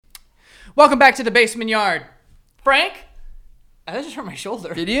Welcome back to the basement yard. Frank? I just hurt my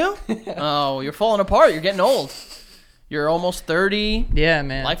shoulder. Did you? Oh, you're falling apart. You're getting old. You're almost 30. Yeah,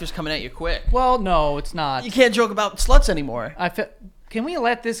 man. Life is coming at you quick. Well, no, it's not. You can't joke about sluts anymore. Can we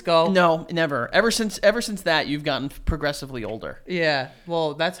let this go? No, never. Ever since that, you've gotten progressively older. Yeah.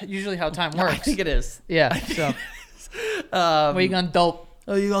 Well, that's usually how time works. I think it is. Yeah. So. What are you gonna do?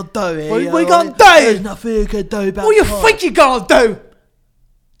 Oh, you gonna do it? What you gonna do? There's nothing you can do about What you that. think you gonna do?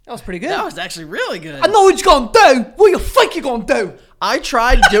 That was pretty good. That was actually really good. I know what you gonna do. What you think you gonna do? I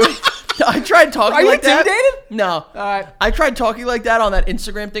tried talking Are you like that. intimidated? No. All right. I tried talking like that on that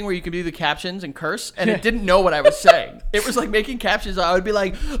Instagram thing where you could do the captions and curse, and it didn't know what I was saying. It was like making captions. I would be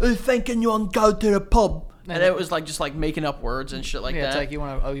like, thinking you want to go to the pub. And it was like just like making up words and shit like that. It's like you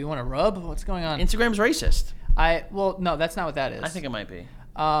wanna rub? What's going on? Instagram's racist. Well, no, that's not what that is. I think it might be.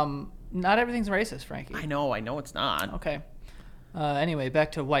 Not everything's racist, Frankie. I know it's not. Okay. Anyway,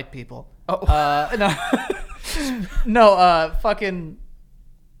 back to white people. Oh. Fucking.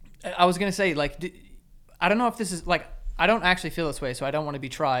 I was gonna say, like, I don't know if this is like, I don't actually feel this way, so I don't want to be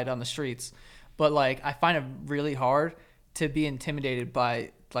tried on the streets. But like, I find it really hard to be intimidated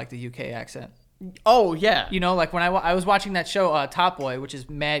by like the UK accent. Oh yeah. You know, like when I was watching that show, Top Boy, which is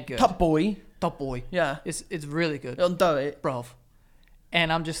mad good. Top Boy. Top Boy. Yeah. It's really good. Don't do it, bro.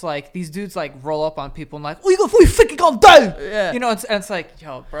 And I'm just like, these dudes like roll up on people and like, what you think you gonna do? Yeah. You know, it's like,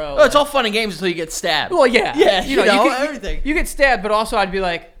 yo, bro. Oh, it's all fun and games until you get stabbed. Well, yeah. Yeah, you know everything. You get stabbed, but also I'd be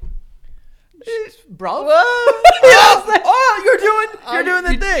like, bro. You're doing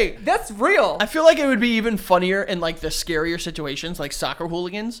the thing. That's real. I feel like it would be even funnier in like the scarier situations, like soccer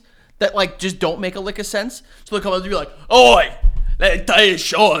hooligans that like just don't make a lick of sense. So they'll come up and be like, "Oi, let day is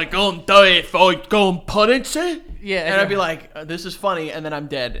short. Go and do it for go and punish it." Yeah, and I'd be like, "This is funny," and then I'm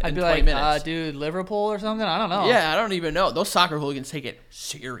dead I'd in be 20 like, minutes. dude, Liverpool or something? I don't know. Yeah, I don't even know. Those soccer hooligans take it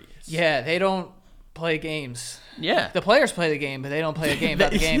serious. Yeah, they don't play games. Yeah. The players play the game, but they don't play a game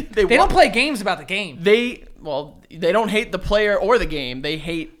about the game. They don't play games about the game. They don't hate the player or the game.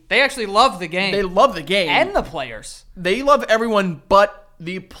 They actually love the game. They love the game. And the players. They love everyone but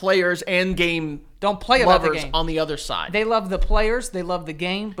the players and game don't play about the lovers game. on the other side. They love the players, they love the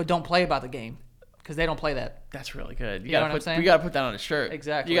game, but don't play about the game. Because they don't play that. That's really good. You know what I'm saying? We gotta put that on a shirt.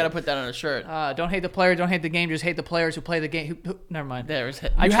 Exactly. You gotta put that on a shirt. Don't hate the player, don't hate the game, just hate the players who play the game. Never mind.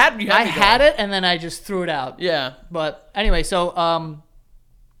 I had it and then I just threw it out. Yeah. But anyway, so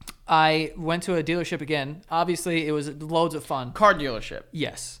I went to a dealership again. Obviously, it was loads of fun. Car dealership.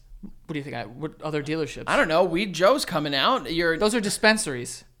 Yes. What do you think? What other dealerships? I don't know. Weed Joe's coming out. Those are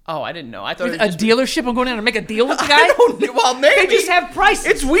dispensaries. Oh, I didn't know. I thought it was a just dealership. I'm going in to make a deal with the guy. I don't know. Well, maybe they just have prices.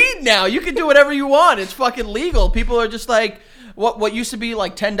 It's weed now. You can do whatever you want. It's fucking legal. People are just like, what used to be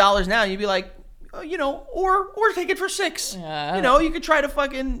like $10 now. You'd be like, you know, or take it for $6. Yeah, you know, you could try to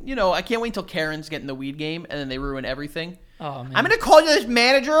fucking, you know. I can't wait until Karens get in the weed game and then they ruin everything. Oh man. I'm gonna call you this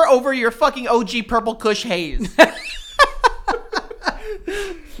manager over your fucking OG Purple Kush Haze.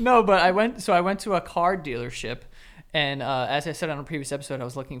 No, but I went to a car dealership, and as I said on a previous episode, I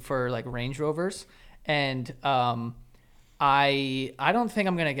was looking for like Range Rovers, and I don't think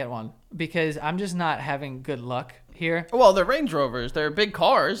I'm gonna get one because I'm just not having good luck here. Well, they're Range Rovers. They're big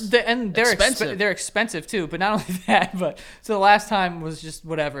cars. They're expensive. They're expensive too, but not only that, but so the last time was just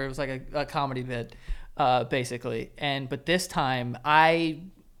whatever. It was like a comedy bit, basically. But this time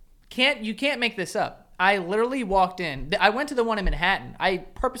you can't make this up. I literally walked in. I went to the one in Manhattan. I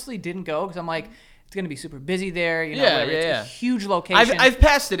purposely didn't go because I'm like, it's gonna be super busy there. You know, whatever. It's a huge location. I've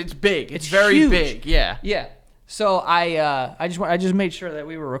passed it. It's big. It's very huge. big. Yeah. Yeah. So I just made sure that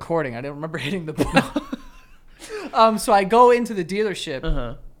we were recording. I didn't remember hitting the button. So I go into the dealership.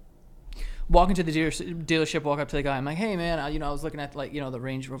 Uh-huh. Walk into the dealership. Walk up to the guy. I'm like, hey man, I was looking at like the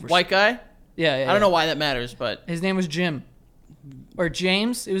Range Rover. White guy. Yeah. I don't know why that matters, but his name was Jim, or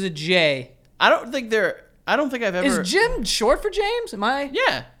James. It was a J. I don't think I've ever. Is Jim short for James? Am I?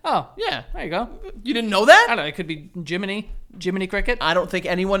 Yeah. Oh, yeah. There you go. You didn't know that? I don't know. It could be Jiminy Cricket. I don't think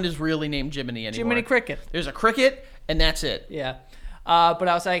anyone is really named Jiminy anymore. Jiminy Cricket. There's a cricket, and that's it. Yeah. But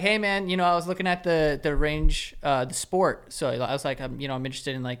I was like, hey man, I was looking at the Range, the Sport. So I was like, I'm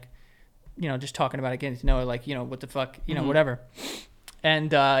interested in like, just talking about it, getting to know like, what the fuck, whatever.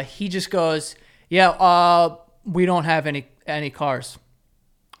 And he just goes, yeah, we don't have any cars.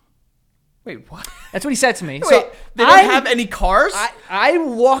 Wait, what? That's what he said to me. Wait, so they don't have any cars? I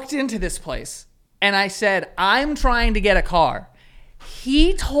walked into this place and I said, I'm trying to get a car.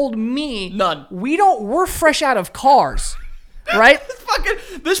 He told me none. We're fresh out of cars. Right?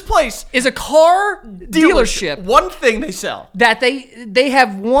 This place is a car dealership. One thing they sell. That they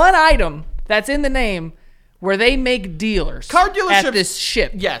have one item that's in the name where they make dealers. Car dealerships at this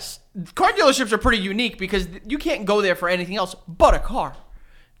ship. Yes. car dealerships are pretty unique because you can't go there for anything else but a car.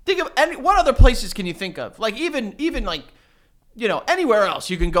 Think of what other places can you think of? Like even like, you know, anywhere else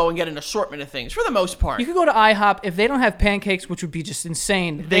you can go and get an assortment of things for the most part. You could go to IHOP if they don't have pancakes, which would be just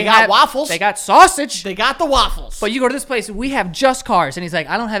insane. They got waffles. They got sausage. They got the waffles. But you go to this place, we have just cars, and he's like,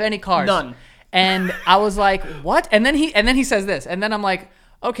 I don't have any cars. None. And I was like, what? And then he says this, and then I'm like,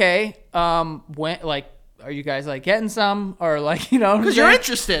 okay, when, like, are you guys like getting some, or like, you know? Because you're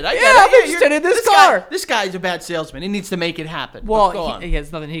interested. I'm interested in this car. This guy's a bad salesman. He needs to make it happen. Well, he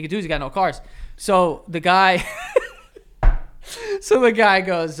has nothing he can do. He's got no cars. So the guy,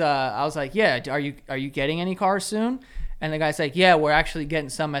 goes, I was like, yeah, are you getting any cars soon? And the guy's like, yeah, we're actually getting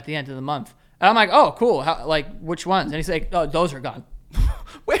some at the end of the month. And I'm like, oh, cool. How, like, which ones? And he's like, oh, those are gone.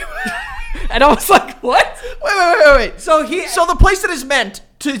 Wait. And I was like, what? Wait. So the place that is meant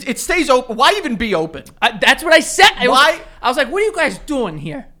to, it stays open. Why even be open? That's what I said. Why? I was like, what are you guys doing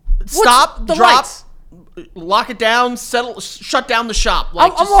here? Stop, the drop, lights? Lock it down, shut down the shop.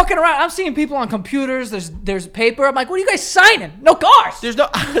 Like, I'm walking around. I'm seeing people on computers. There's paper. I'm like, what are you guys signing? No cars. There's no.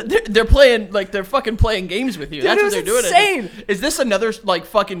 They're playing like they're fucking playing games with you. Dude, That's what they're doing. Insane. Is this another like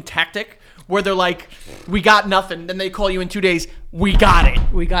fucking tactic where they're like, we got nothing, then they call you in 2 days. We got it.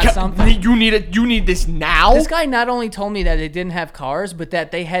 We got something. You need it. You need this now. This guy not only told me that they didn't have cars, but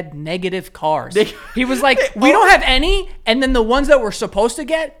that they had negative cars. He was like, we don't have any, and then the ones that we're supposed to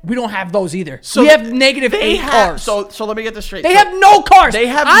get, we don't have those either. So we have negative 8 cars. So let me get this straight. They have no cars. They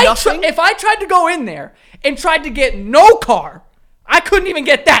have nothing. If I tried to go in there and tried to get no car, I couldn't even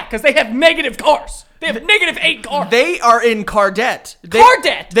get that because they have negative cars. They have negative 8 cars. They are in car debt. Car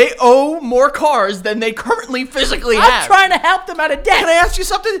debt. They owe more cars than they currently physically have. I'm trying to help them out of debt. Can I ask you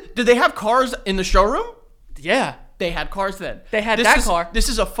something? Did they have cars in the showroom? Yeah. They had cars then. They had car. This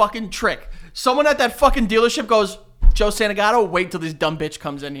is a fucking trick. Someone at that fucking dealership goes, Joe Santagato, wait till this dumb bitch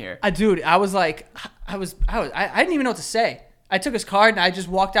comes in here. Dude, I was like, I didn't even know what to say. I took his card and I just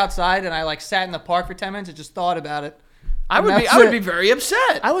walked outside and I like sat in the park for 10 minutes and just thought about it. I would be very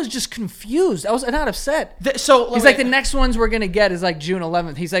upset. I was just confused. I was not upset. He's like, the next ones we're gonna get is like June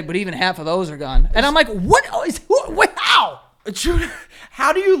 11th. He's like, but even half of those are gone. And I'm like, what? How? June?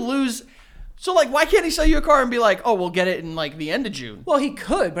 How do you lose? So like, why can't he sell you a car and be like, oh, we'll get it in like the end of June? Well, he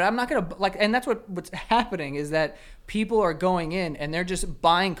could, but I'm not gonna like. And that's what's happening is that people are going in and they're just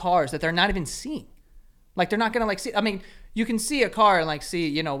buying cars that they're not even seeing. Like they're not gonna like see. I mean, you can see a car and like see,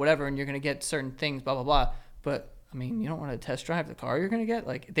 you know, whatever, and you're gonna get certain things, blah blah blah. But I mean, you don't want to test drive the car you're going to get.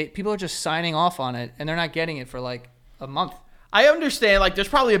 Like, people are just signing off on it, and they're not getting it for, like, a month. I understand. Like, there's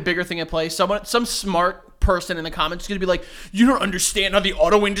probably a bigger thing at play. Some smart person in the comments is going to be like, you don't understand how the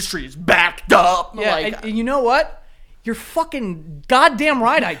auto industry is backed up. Yeah, like, and you know what? You're fucking goddamn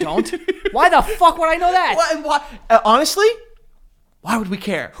right I don't. Why the fuck would I know that? Why, honestly, why would we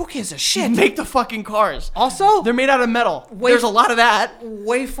care? Who gives a shit? Make the fucking cars. Also, they're made out of metal. There's a lot of that.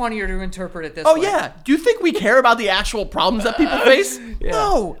 Way funnier to interpret it this way. Oh, yeah. Do you think we care about the actual problems that people face? Yeah.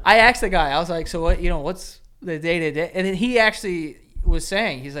 No. I asked the guy, I was like, so what, you know, what's the day-to-day? And then he actually was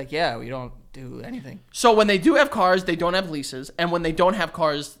saying, he's like, yeah, we don't do anything. So when they do have cars, they don't have leases. And when they don't have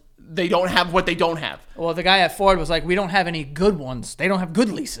cars, they don't have what they don't have. Well, the guy at Ford was like, we don't have any good ones. They don't have good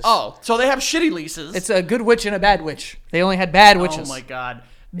leases. Oh, so they have shitty leases. It's a good witch and a bad witch. They only had bad witches. Oh, my God.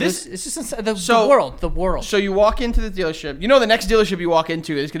 It's just the world. The world. So you walk into the dealership. You know the next dealership you walk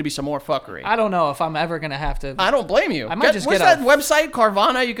into is going to be some more fuckery. I don't know if I'm ever going to have to. I don't blame you. I might just what's get that website,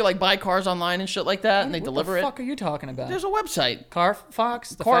 Carvana? You could like buy cars online and shit like that, and they deliver it. What the fuck are you talking about? There's a website.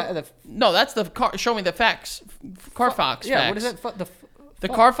 Carfox? No, that's the car. Show me the facts. Carfox. Yeah, facts. what is it? The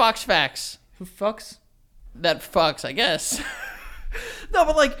Carfox facts. Who fucks? That fucks, I guess. No,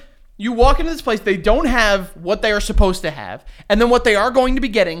 but like, you walk into this place, they don't have what they are supposed to have, and then what they are going to be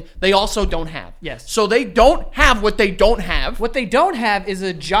getting, they also don't have. Yes. So they don't have what they don't have. What they don't have is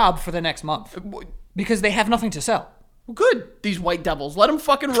a job for the next month because they have nothing to sell. Well, good. These white devils, let them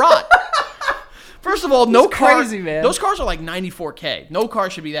fucking rot. First of all, no car. Crazy, man. Those cars are like $94K. No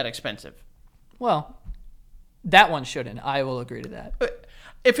car should be that expensive. Well, that one shouldn't. I will agree to that.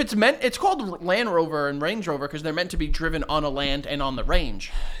 If it's called Land Rover and Range Rover because they're meant to be driven on a land and on the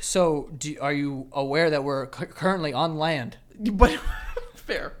range. So, are you aware that we're currently on land? But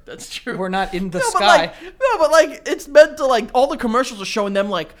fair, that's true. We're not in the sky. But like it's meant to like all the commercials are showing them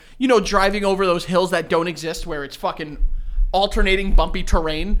like, you know, driving over those hills that don't exist where it's fucking alternating bumpy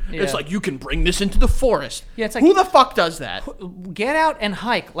terrain. Yeah. It's like, you can bring this into the forest. Yeah, it's like- who the fuck does that? Get out and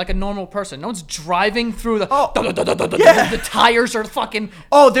hike like a normal person. No one's driving through the. Yeah. The tires are fucking.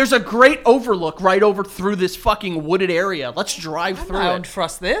 Oh, there's a great overlook right over through this fucking wooded area. Let's drive through I don't it.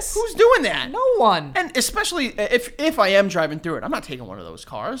 trust this. Who's doing that? No one. And especially if I am driving through it, I'm not taking one of those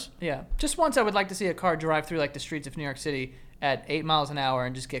cars. Yeah. Just once I would like to see a car drive through like the streets of New York City at 8 miles an hour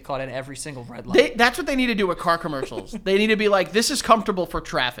and just get caught at every single red light. That's what they need to do with car commercials. They need to be like, this is comfortable for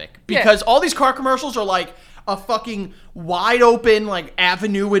traffic. Because all these car commercials are like a fucking wide open like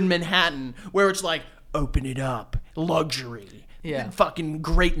avenue in Manhattan where it's like, open it up, luxury, fucking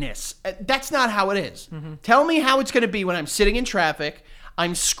greatness. That's not how it is. Tell me how it's going to be when I'm sitting in traffic,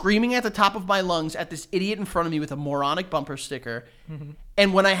 I'm screaming at the top of my lungs at this idiot in front of me with a moronic bumper sticker,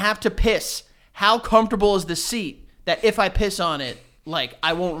 and when I have to piss, how comfortable is the seat that if I piss on it, like,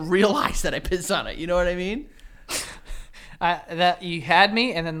 I won't realize that I piss on it. You know what I mean? That you had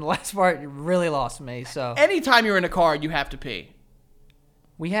me, and then the last part you really lost me. So Anytime you're in a car, you have to pee.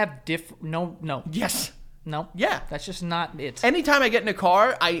 we have no. Yes. No. Yeah. That's just not it. Anytime I get in a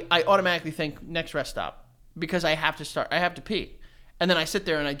car, I automatically think next rest stop because I have to pee. And then I sit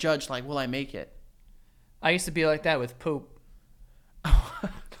there and I judge, like, will I make it? I used to be like that with poop.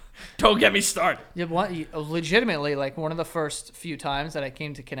 Don't get me started. Legitimately, like one of the first few times that I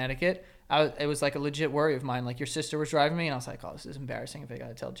came to Connecticut, it was like a legit worry of mine. Like your sister was driving me, and I was like, "Oh, this is embarrassing if I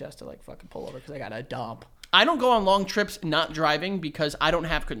gotta tell Jess to like fucking pull over because I gotta dump." I don't go on long trips not driving because I don't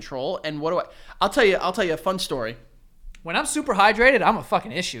have control. And I'll tell you a fun story. When I'm super hydrated, I'm a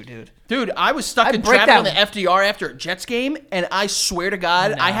fucking issue, dude. Dude, I was stuck in traffic on the FDR after a Jets game, and I swear to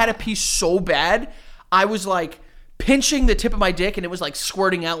God, I had to pee so bad, I was like pinching the tip of my dick, and it was like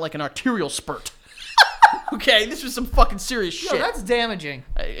squirting out like an arterial spurt. Okay, this was some fucking serious shit. Yo, that's damaging.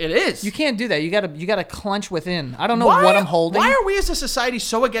 It is. You can't do that. You gotta clench within. I don't know what I'm holding. Why are we as a society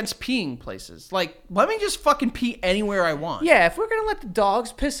so against peeing places? Like, let me just fucking pee anywhere I want. Yeah, if we're gonna let the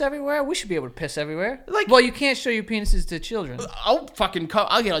dogs piss everywhere, we should be able to piss everywhere. Like, well, you can't show your penises to children. I'll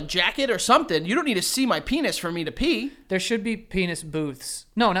get a jacket or something. You don't need to see my penis for me to pee. There should be penis booths.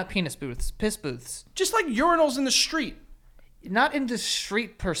 No, not penis booths. Piss booths. Just like urinals in the street. Not in the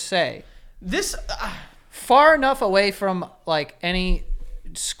street per se. This far enough away from like any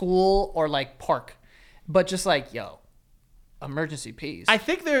school or like park, but just like emergency peas. I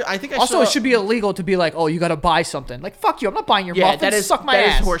also saw, it should be illegal to be like, oh, you gotta buy something. Like, fuck you, I'm not buying your muffins. That is suck my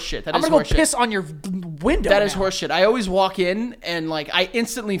ass. That is horseshit. I'm gonna go piss on your window. That is horseshit. I always walk in and like I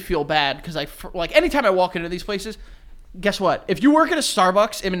instantly feel bad because like anytime I walk into these places, guess what? If you work at a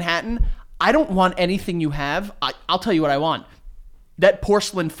Starbucks in Manhattan, I don't want anything you have. I'll tell you what I want. That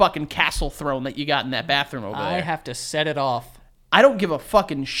porcelain fucking castle throne that you got in that bathroom over there. I have to set it off. I don't give a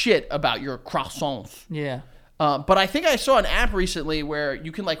fucking shit about your croissants. Yeah. But I think I saw an app recently where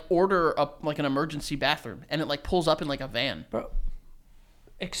you can like order like an emergency bathroom and it like pulls up in like a van. Bro,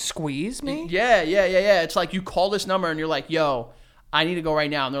 squeeze me? Yeah. It's like you call this number and you're like, yo, I need to go right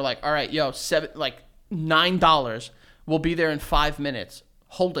now. And they're like, all right, yo, $9. We'll be there in 5 minutes.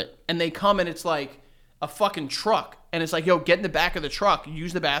 Hold it. And they come and it's like a fucking truck. And it's like, yo, get in the back of the truck,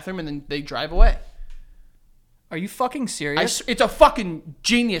 use the bathroom, and then they drive away. Are you fucking serious? It's a fucking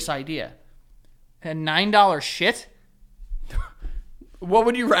genius idea. A $9 shit? What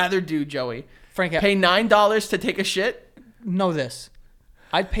would you rather do, Joey? Frank, pay $9 to take a shit? Know this.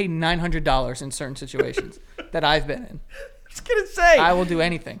 I'd pay $900 in certain situations that I've been in. I was gonna say I will do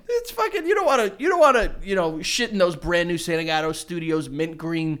anything. It's fucking. You don't want to shit in those brand new Santagato Studios mint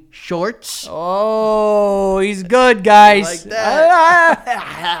green shorts. Oh, he's good, guys. Like that.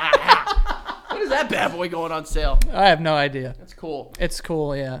 When is that bad boy going on sale? I have no idea. That's cool. It's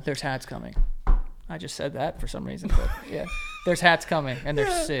cool. Yeah, there's hats coming. I just said that for some reason, but yeah, there's hats coming and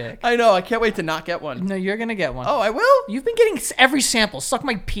they're sick. I know. I can't wait to not get one. No, you're gonna get one. Oh, I will. You've been getting every sample. Suck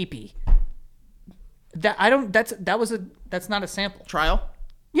my pee-pee. That's not a sample. Trial?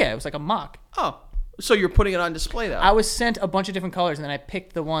 Yeah, it was like a mock. Oh, so you're putting it on display though? I was sent a bunch of different colors and then I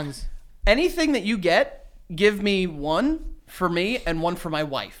picked the ones. Anything that you get, give me one for me and one for my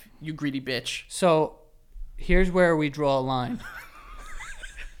wife. You greedy bitch. So, here's where we draw a line.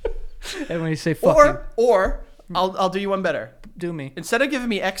 And when you say fuck you. Or I'll do you one better. Do me. Instead of giving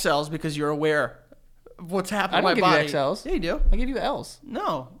me XLs because you're aware of what's happening to my body. I don't give you XLs. Yeah, you do. I give you Ls.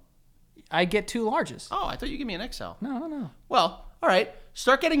 No. I get 2 larges. Oh, I thought you give me an XL. No. Well, all right.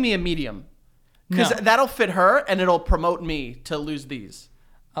 Start getting me a medium. Because No. that'll fit her and it'll promote me to lose these.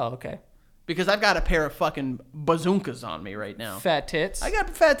 Oh, okay. Because I've got a pair of fucking bazookas on me right now. Fat tits. I got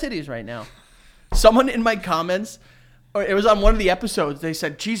fat titties right now. Someone in my comments, or it was on one of the episodes, they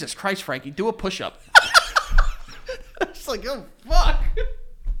said, Jesus Christ, Frankie, do a push-up. just like, oh fuck.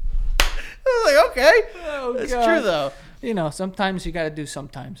 I was like, okay, Oh, it's God. true though. You know, sometimes you got to do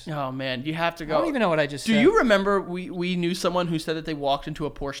sometimes. Oh man, you have to I go. don't even know what I just Do said. you remember we knew someone who said that they walked into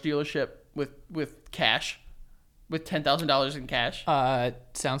a Porsche dealership with cash, with $10,000 in cash?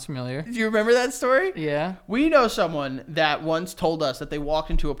 Sounds familiar. Do you remember that story? Yeah. We know someone that once told us that they walked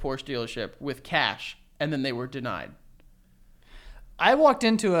into a Porsche dealership with cash and then they were denied. I walked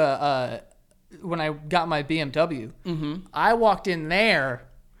into when I got my BMW, I walked in there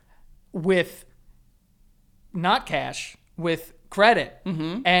with not cash, with credit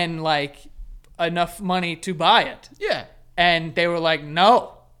and like enough money to buy it. Yeah. And they were like,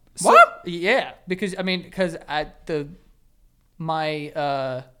 no. What? Yeah. Because I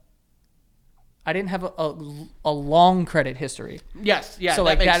didn't have a long credit history. Yes. Yeah. So that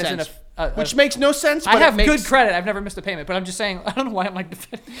like makes that sense. isn't Which makes no sense. But I have it makes, good credit. I've never missed a payment, but I'm just saying. I don't know why I'm like.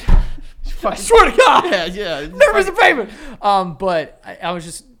 I Fucking, swear to God, yeah. never missed a payment. But I was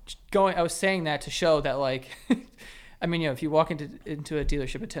just going. I was saying that to show that like, I mean, if you walk into a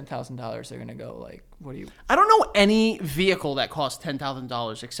dealership at $10,000, they're gonna go like, what do you? I don't know any vehicle that costs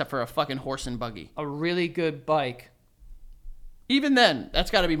 $10,000 except for a fucking horse and buggy. A really good bike. Even then,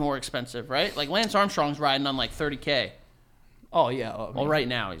 that's got to be more expensive, right? Like Lance Armstrong's riding on like $30K. Oh yeah. Well, right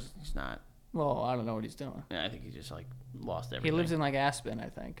now he's not. Well, I don't know what he's doing. Yeah, I think he just like lost everything. He lives in like Aspen, I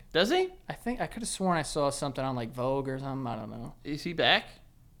think. Does he? I could have sworn I saw something on like Vogue or something. I don't know. Is he back?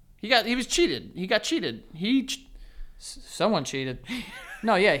 He was cheated. He got cheated. Someone cheated.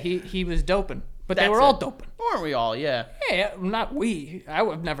 No, yeah, he was doping, but they That's were all it. doping. Weren't we all? Yeah. Hey, not we. I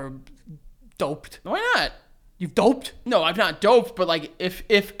would have never doped. Why not? You've doped? No, I've not doped, but like if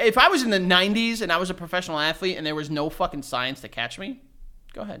I was in the 90s and I was a professional athlete and there was no fucking science to catch me,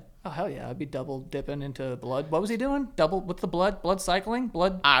 go ahead. Oh hell yeah, I'd be double dipping into blood. What was he doing? What's the blood? Blood cycling?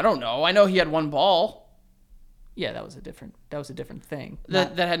 Blood? I don't know. I know he had one ball. Yeah, that was a different thing.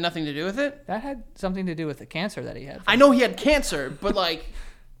 That had nothing to do with it. That had something to do with the cancer that he had. I know he had cancer, but like,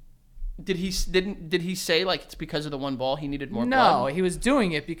 did he say like it's because of the one ball he needed more blood? No, he was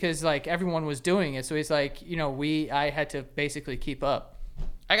doing it because like everyone was doing it. So he's like, I had to basically keep up.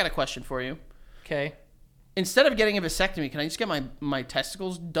 I got a question for you. Okay. Instead of getting a vasectomy, can I just get my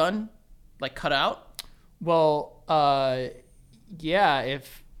testicles done, like cut out? Well, yeah.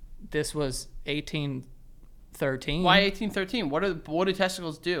 If this was 1813. Why 1813? What do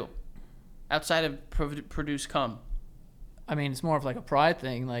testicles do outside of produce cum? I mean, it's more of like a pride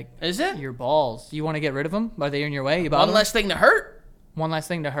thing. Like, Is it? your balls? You want to get rid of them? Are they in your way? You One less thing to hurt? One less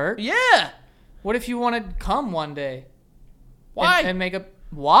thing to hurt? Yeah. What if you want to come one day? Why? And make a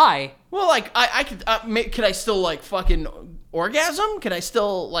why? Well, like I could could I still like fucking orgasm? Can I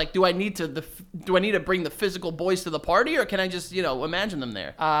still like do I need to bring the physical boys to the party, or can I just imagine them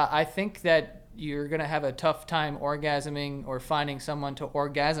there? I think that you're gonna have a tough time orgasming or finding someone to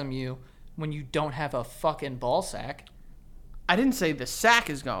orgasm you when you don't have a fucking ball sack. I didn't say the sack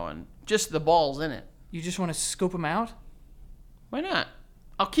is going, just the balls in it. You just want to scoop them out? Why not?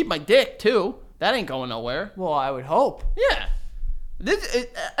 I'll keep my dick too. That ain't going nowhere. Well, I would hope. Yeah.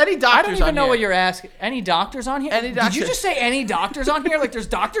 Any doctors? I don't even on know here? what you're asking. Any doctors on here? Any Did doctors. you just say any doctors on here? Like there's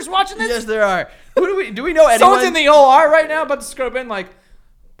doctors watching this? Yes, there are. Who do we know? Anyone? Someone's in the OR right now, about to scrub in, like,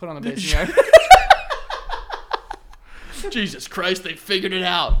 put on the bitch. Jesus Christ, they figured it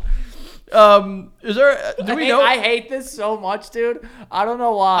out. Is there? Do we know? I hate this so much, dude. I don't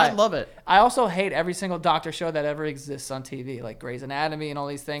know why. I love it. I also hate every single doctor show that ever exists on TV, like Grey's Anatomy and all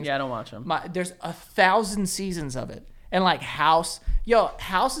these things. Yeah, I don't watch them. There's 1,000 seasons of it. And like House.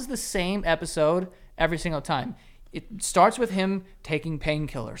 House is the same episode every single time. It starts with him taking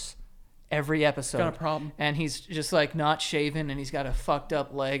painkillers every episode. Got a problem. And he's just like not shaven and he's got a fucked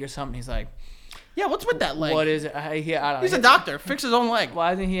up leg or something. He's like, Yeah, what's with that leg? what is it? I don't know. He's a doctor. Fix his own leg. Well,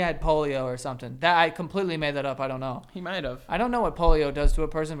 I think he had polio or something. That I completely made that up. I don't know. He might have. I don't know what polio does to a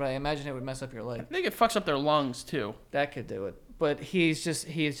person, but I imagine it would mess up your leg. I think it fucks up their lungs too. That could do it. But he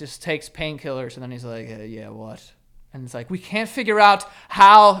just takes painkillers and then he's like, yeah, what? And it's like, we can't figure out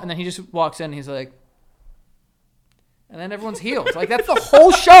how. And then he just walks in and he's like, and then everyone's healed. Like, that's the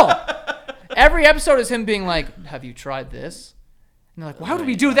whole show. Every episode is him being like, have you tried this? And they're like, why would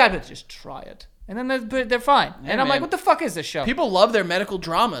we do that? But just try it. And then they're fine. Yeah, and I'm like, man. what the fuck is this show? People love their medical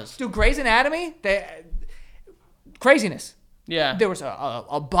dramas. Dude, Grey's Anatomy, craziness. Yeah. There was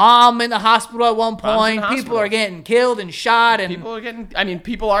a bomb in the hospital at one Bombs in point. the People hospital. are getting killed and shot. And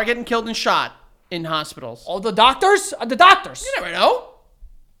People are getting killed and shot in hospitals. all the doctors? The doctors. You never know.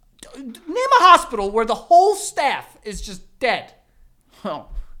 Name a hospital where the whole staff is just dead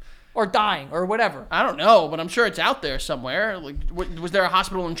Well, or dying or whatever. I don't know, but I'm sure it's out there somewhere. Like, was there a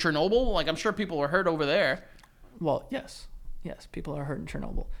hospital in Chernobyl? Like, I'm sure people were hurt over there. Well, yes. Yes, people are hurt in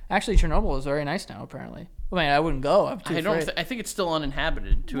Chernobyl. Actually, Chernobyl is very nice now, apparently. I mean, I wouldn't go. I'm too afraid. I think it's still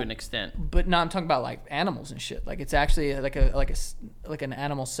uninhabited to an extent. But no, I'm talking about like animals and shit. Like it's actually like an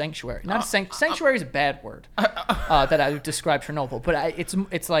animal sanctuary. Not sanctuary is a bad word that I would describe Chernobyl, but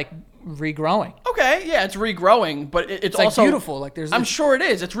it's like regrowing. Okay, yeah, it's regrowing, but it's like also beautiful. Like I'm sure it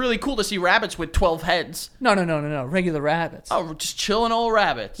is. It's really cool to see rabbits with 12 heads. No. Regular rabbits. Oh, just chilling old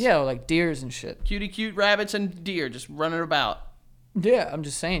rabbits. Yeah, like deers and shit. Cutie cute rabbits and deer just running about. Yeah, I'm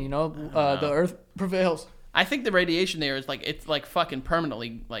just saying, the Earth prevails. I think the radiation there is like, it's like fucking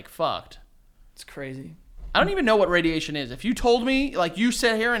permanently like fucked. It's crazy. I don't even know what radiation is. If you told me, like you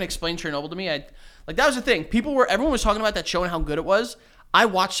sat here and explained Chernobyl to me, like that was the thing. Everyone was talking about that show and how good it was. I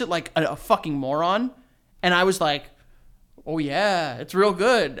watched it like a fucking moron, and I was like, oh yeah, it's real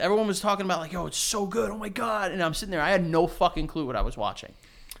good. Everyone was talking about like, yo, it's so good. Oh my God. And I'm sitting there. I had no fucking clue what I was watching.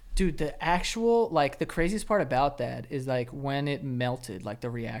 Dude, the actual, like, the craziest part about that is, like, when it melted, like, the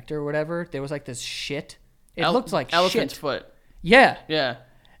reactor or whatever, there was, like, this shit. It looked like elephant's shit. foot. Yeah. Yeah.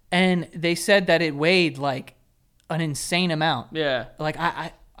 And they said that it weighed, like, an insane amount. Yeah. Like,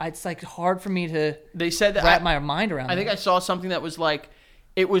 it's, like, hard for me to they said that wrap my mind around I think I saw something that was, like,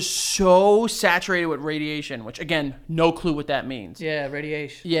 it was so saturated with radiation, which, again, no clue what that means. Yeah,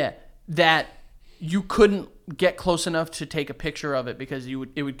 radiation. Yeah. That you couldn't get close enough to take a picture of it because it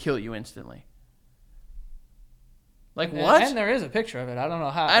would kill you instantly. Like what? And there is a picture of it. I don't know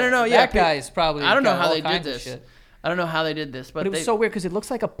how. I don't know. Yeah, that guy's probably. I don't know got how all they did kinds of this. shit. I don't know how they did this, But it was so weird because it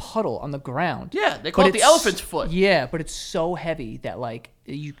looks like a puddle on the ground. Yeah, they call it the it's- elephant's foot. Yeah, but it's so heavy that like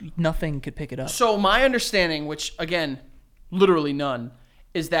nothing could pick it up. So my understanding, which again, literally none,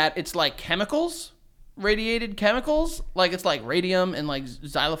 is that it's like chemicals, radiated chemicals, like it's like radium and like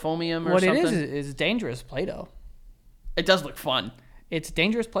xylophomium or What something. it is dangerous Play-Doh. It does look fun. It's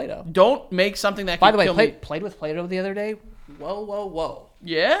dangerous Play-Doh. Don't make something that. By the way, kill me. played with Play-Doh the other day. Whoa.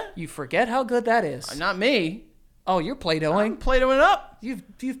 Yeah, You forget how good that is. not me. Oh, you're Play-Dohing. Play-Dohing up.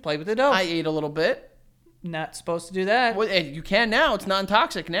 You've played with the dough. I ate a little bit. Not supposed to do that. Well, you can now. It's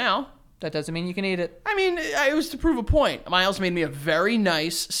non-toxic now. That doesn't mean you can eat it. I mean, it was to prove a point. Miles made me a very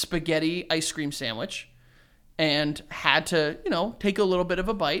nice spaghetti ice cream sandwich and had to, take a little bit of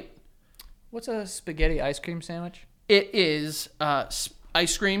a bite. What's a spaghetti ice cream sandwich? It is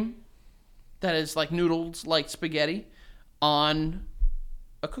ice cream that is like noodles, like spaghetti, on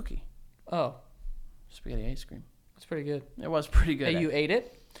a cookie. Oh, Spaghetti ice cream. that's pretty good. It was pretty good. Hey, you ate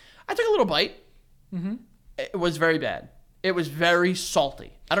it? I took a little bite. Mm-hmm. It was very bad. It was very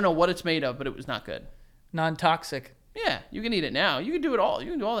salty. I don't know what it's made of, but it was not good. Non-toxic. Yeah, you can eat it now. You can do it all.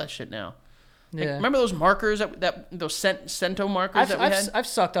 You can do all that shit now. Like, Yeah. remember those markers that those Cento markers that we had? I've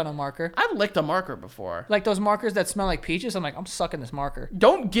sucked on a marker. I've licked a marker before. Like those markers that smell like peaches. I'm like, I'm sucking this marker.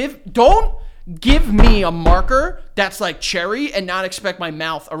 Don't give me a marker that's like cherry and not expect my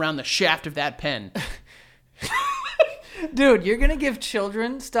mouth around the shaft of that pen. Dude, you're gonna give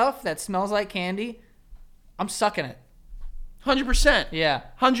children stuff that smells like candy. I'm sucking it. 100%. Yeah.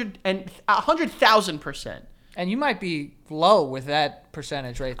 100,000%. And you might be low with that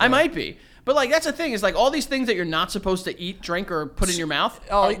percentage right there. I might be. But like that's the thing is like all these things that you're not supposed to eat, drink, or put in your mouth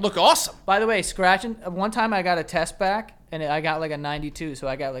look awesome. By the way, scratching. One time I got a test back and I got like a 92, so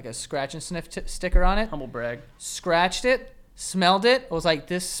I got like a scratch and sniff sticker on it. Humble brag. Scratched it, smelled it. I was like,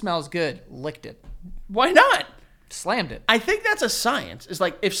 this smells good. Licked it. Why not? Slammed it. I think that's a science. It's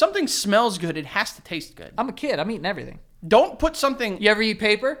like if something smells good, it has to taste good. I'm a kid. I'm eating everything. Don't put something. You ever eat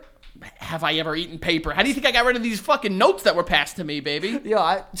paper? Have I ever eaten paper? How do you think I got rid of these fucking notes that were passed to me, baby? Yo,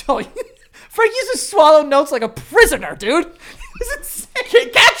 Frank used to swallow notes like a prisoner, dude. It's insane. You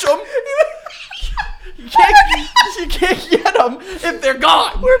can't catch them. You can't get them if they're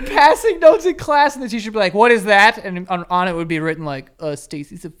gone. We're passing notes in class, and the teacher would be like, "What is that?" And on it would be written like,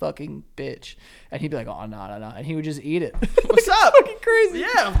 "Stacy's a fucking bitch," and he'd be like, "Oh no," and he would just eat it. What's up? Fucking crazy.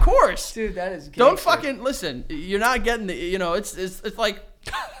 Yeah, of course, dude. That is. Don't gangster. fucking listen. You're not getting the. It's like.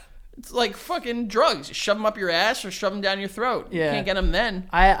 It's like fucking drugs. You shove them up your ass or shove them down your throat. Yeah. You can't get them then.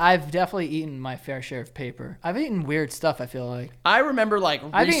 I've definitely eaten my fair share of paper. I've eaten weird stuff, I feel like. I remember like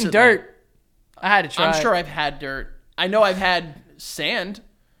I've recently, eaten dirt. I had to try. I'm sure I've had dirt. I know I've had sand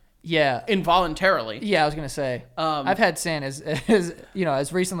Yeah. involuntarily. Yeah, I was gonna say. I've had sand as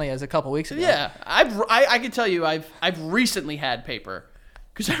as recently as a couple weeks ago. Yeah, I can tell you I've recently had paper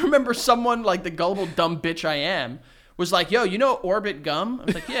because I remember someone like the gullible dumb bitch I am was like, yo, Orbit gum? I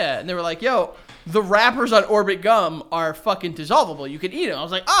was like, yeah. And they were like, yo, the wrappers on Orbit gum are fucking dissolvable. You can eat them. I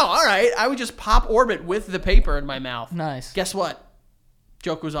was like, oh, all right. I would just pop Orbit with the paper in my mouth. Nice. Guess what?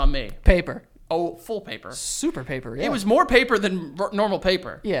 Joke was on me. Paper. Oh, full paper. Super paper. Yeah. It was more paper than normal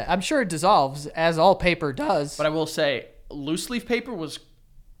paper. Yeah, I'm sure it dissolves as all paper does. But I will say, loose leaf paper was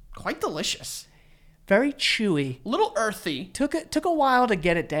quite delicious. Very chewy. A little earthy. Took a while to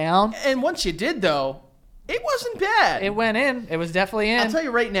get it down. And once you did, though, it wasn't bad. It went in. It was definitely in. I'll tell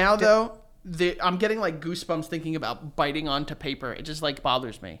you right now, though, I'm getting like goosebumps thinking about biting onto paper. It just like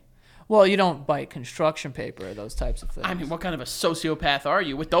bothers me. Well, you don't bite construction paper or those types of things. I mean, what kind of a sociopath are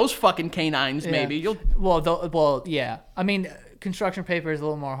you? With those fucking canines, Yeah. maybe. Well, yeah. I mean, construction paper is a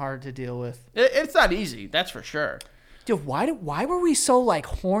little more hard to deal with. It's not easy, that's for sure. Dude, why were we so like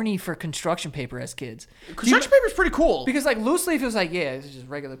horny for construction paper as kids? Construction paper is pretty cool. Because like loose leaf was like, yeah, it's just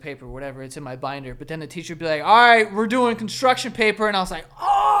regular paper, whatever. It's in my binder. But then the teacher would be like, all right, we're doing construction paper, and I was like,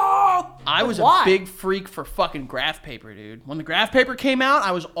 oh. I was why? a big freak for fucking graph paper, dude. When the graph paper came out,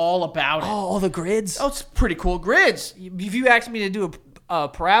 I was all about it. Oh, all the grids. Oh, it's pretty cool grids. If you asked me to do a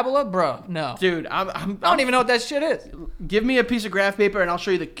parabola, bro, no. Dude, I don't even know what that shit is. Give me a piece of graph paper and I'll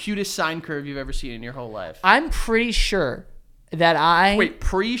show you the cutest sine curve you've ever seen in your whole life. I'm pretty sure that Wait,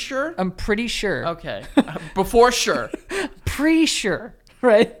 pre-sure? I'm pretty sure. Okay. Before sure. Pretty sure,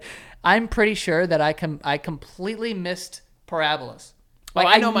 right? I'm pretty sure that I completely missed parabolas. Like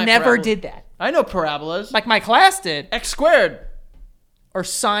I know my never parabola. did that. I know parabolas. Like my class did. X squared. Or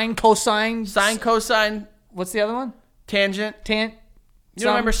sine, cosine. Sine, cosine, What's the other one? tangent. Tant. You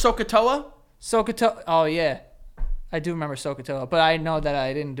don't remember SOHCAHTOA? SOHCAHTOA. Oh, yeah. I do remember SOHCAHTOA, but I know that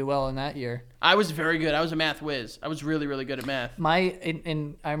I didn't do well in that year. I was very good. I was a math whiz. I was really, really good at math. I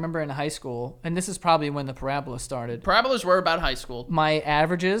remember in high school, and this is probably when the parabola started. Parabolas were about high school. My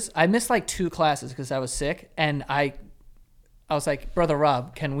averages, I missed like 2 classes because I was sick, and I was like, Brother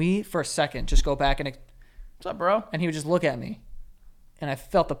Rob, can we for a second just go back What's up, bro? and he would just look at me. And I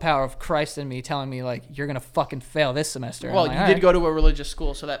felt the power of Christ in me telling me, like, you're going to fucking fail this semester. And Well, I'm like, you "All did right." go to a religious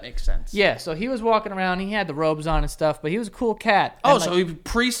school, so that makes sense. Yeah, so he was walking around. He had the robes on and stuff, but he was a cool cat. Oh, And, so like,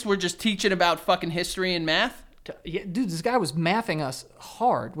 priests were just teaching about fucking history and math? yeah, dude, this guy was mathing us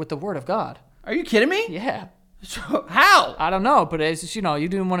hard with the word of God. Are you kidding me? Yeah. So, how? I don't know, but it's just, you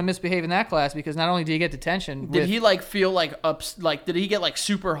didn't want to misbehave in that class because not only do you get detention. Did he like feel like did he get like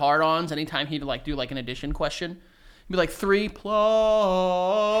super hard-ons anytime he'd like do like an addition question? He'd be like 3 plus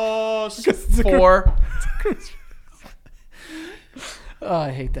 4. Oh,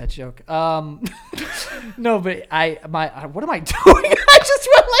 I hate that joke. No, but what am I doing? I just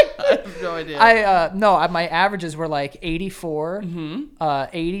went like. I have no idea. My averages were like 84,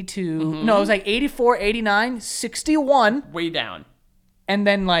 82. No, it was like 84, 89, 61, Way down. and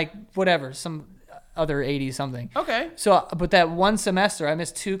then like whatever, some other 80 something. Okay. So, but that one semester, I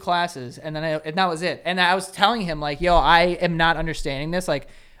missed 2 classes, and and that was it. And I was telling him like, yo, I am not understanding this. Like,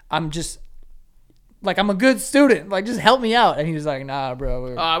 I'm a good student. Like, just help me out. And he was like, nah,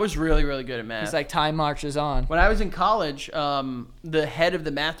 bro. I was really, really good at math. He's like, time marches on. When I was in college, the head of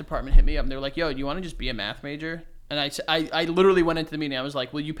the math department hit me up, and they were like, yo, do you want to just be a math major? And I literally went into the meeting. I was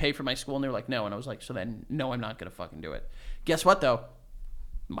like, will you pay for my school? And they were like, no. And I was like, so then, no, I'm not going to fucking do it. Guess what, though?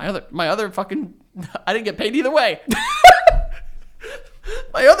 My other fucking... I didn't get paid either way.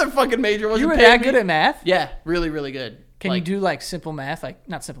 My other fucking major wasn't You were paying that me. good at math? Yeah, really, really good. Can you do like simple math? Like,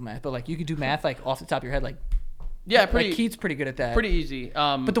 not simple math, but like you could do math like off the top of your head. Like, Yeah, pretty like Keith's pretty good at that. pretty easy.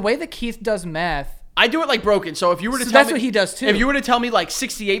 But the way that Keith does math, I do it like broken. So if you were to So tell that's me, what he does, too. If you were to tell me like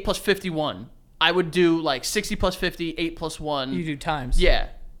 68 plus 51, I would do like 60 plus 50, 8 plus 1. you do times. Yeah.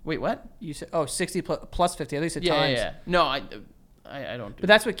 Wait, what? You said, 60 plus 50. At least at Yeah, times. yeah. No, I don't do But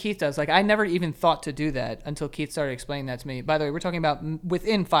that's what Keith does. Like, I never even thought to do that until Keith started explaining that to me. By the way, we're talking about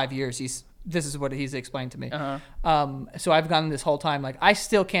within 5 years. This is what he's explained to me. So I've gone this whole time like I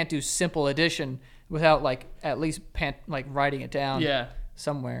still can't do simple addition without like at least writing it down. Yeah.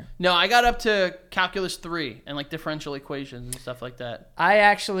 Somewhere. No, I got up to calculus 3 and like differential equations and stuff like that. I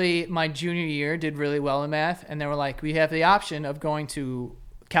actually, my junior year, did really well in math, and they were like, we have the option of going to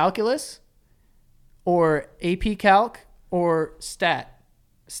calculus or AP Calc or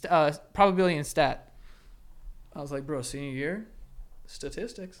probability and stat. I was like, bro, senior year,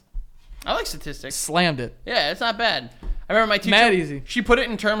 statistics. I like statistics. Slammed it. Yeah, it's not bad. I remember my teacher. Mad easy. She put it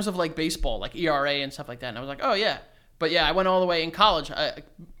in terms of like baseball, like ERA and stuff like that, and I was like, oh yeah. But yeah, I went all the way in college.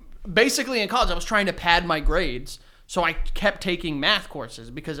 Basically in college, I was trying to pad my grades, so I kept taking math courses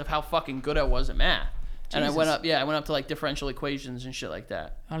because of how fucking good I was at math. And I Jesus. went up to like differential equations and shit like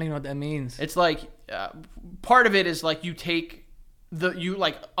that. I don't even know what that means. It's like part of it is like you take the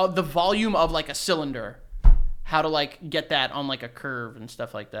volume of like a cylinder, how to like get that on like a curve and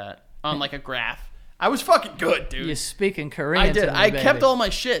stuff like that on like a graph. I was fucking good, dude. You speak in Korean. I did. to me, I baby. kept all my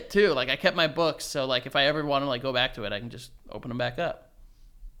shit too. Like I kept my books, so like if I ever want to like go back to it, I can just open them back up,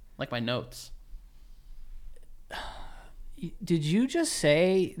 like my notes. Did you just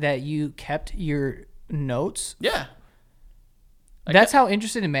say that you kept your notes? Yeah. That's how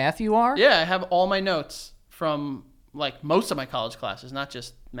interested in math you are? Yeah, I have all my notes from like most of my college classes, not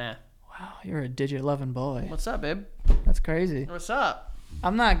just math. Wow, you're a digit loving boy. What's up, babe? That's crazy. What's up?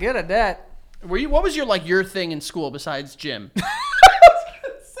 I'm not good at that. What was your thing in school besides gym?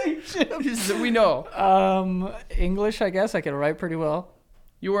 We know. English, I guess I could write pretty well.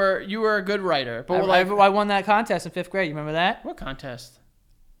 You were a good writer. But I won that contest in 5th grade. You remember that? what contest?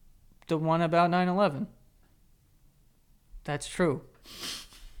 The one about 9/11. That's true.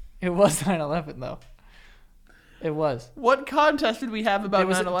 It was 9/11 though. It was. What contest did we have about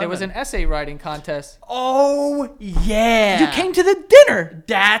 9/11? There was an essay writing contest. Oh yeah. You came to the dinner.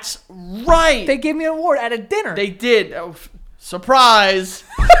 That's right. They gave me an award at a dinner. They did. Oh, surprise.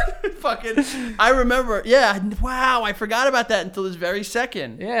 Fucking. I remember. Yeah. Wow. I forgot about that until this very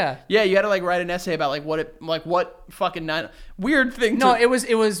second. yeah. Yeah. You had to like write an essay about what fucking weird thing. No, it was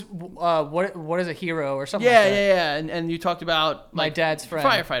what is a hero or something. Yeah. like that. Yeah. And you talked about My like, dad's friend.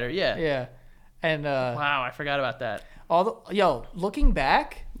 firefighter. Yeah. Yeah. And Wow. I forgot about that. looking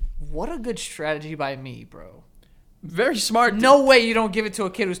back, what a good strategy by me, bro. Very smart. No way you don't give it to a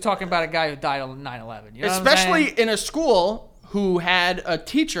kid who's talking about a guy who died on 9/11. You know Especially in a school who had a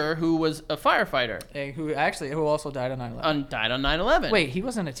teacher who was a firefighter who also died on 9/11. died on 9/11. Wait, he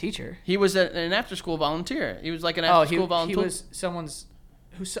wasn't a teacher. He was an after-school volunteer. He was like an Oh, after-school volunteer.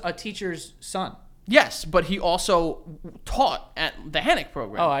 he was a teacher's son. Yes, but he also taught at the Hannick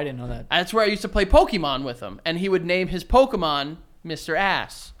program. Oh, I didn't know that. That's where I used to play Pokemon with him, and he would name his Pokemon Mr.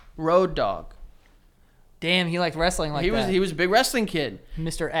 Ass, Road Dog. Damn, he liked wrestling like that. He was a big wrestling kid.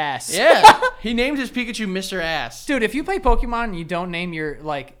 Mr. Ass. Yeah, he named his Pikachu Mr. Ass. Dude, if you play Pokemon and you don't name your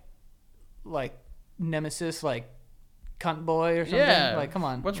like nemesis like cunt boy or something, Yeah, like come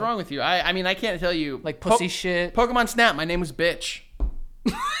on. What's wrong with you? I mean I can't tell you. Like pussy shit. Pokemon Snap. My name was Bitch.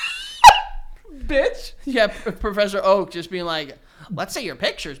 Bitch. Yeah, Professor Oak just being like, "Let's see your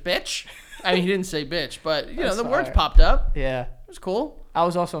pictures, bitch." I mean, he didn't say bitch, but you know That's the words fire. popped up. Yeah. It was cool. I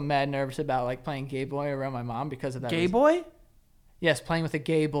was also mad nervous about like playing gay boy around my mom because of that. Gay boy? Yes, playing with a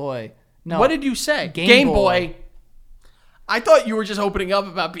gay boy. No. What did you say? Game Boy. I thought you were just opening up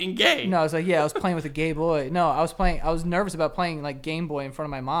about being gay. No, I was like, yeah, I was playing with a gay boy. No, I was nervous about playing like Game Boy in front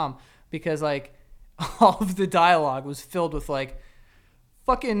of my mom because like all of the dialogue was filled with like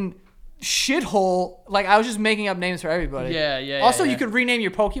fucking shithole. Like I was just making up names for everybody. Yeah. Also, yeah. you could rename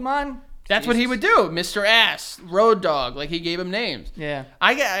your Pokemon. That's what he would do. Mr. Ass, Road Dog. Like he gave him names. Yeah.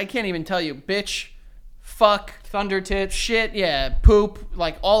 I can't even tell you. Bitch, fuck, Thunder Tits. shit, yeah, poop.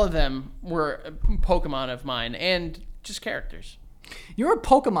 Like all of them were Pokemon of mine and just characters. You're a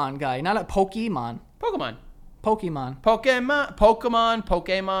Pokemon guy, not a Pokemon. Pokemon. Pokemon.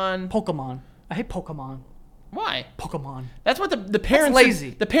 Pokemon. I hate Pokemon. Why? Pokemon. That's what the parents lazy.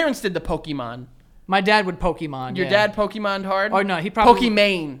 Did. The parents did the Pokemon. My dad would Pokemon. Your yeah. dad Pokemoned hard? Oh no, he probably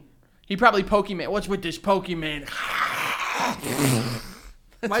Pokemon. He probably Pokemon. What's with this Pokemon?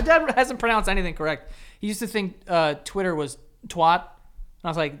 My dad hasn't pronounced anything correct. He used to think Twitter was twat. And I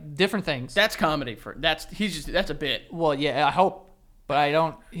was like, different things. That's comedy that's a bit. Well, yeah, I hope. But I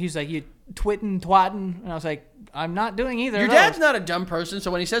don't. He's like, you twitting, twatting. And I was like, I'm not doing either. Your of those. dad's not a dumb person, so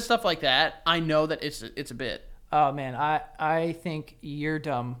when he says stuff like that, I know that it's a bit. Oh, man. I think you're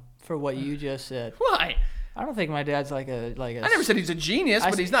dumb for what you just said. Why? I don't think my dad's like a. I never said he's a genius,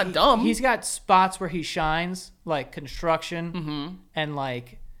 but he's not dumb. He's got spots where he shines, like construction and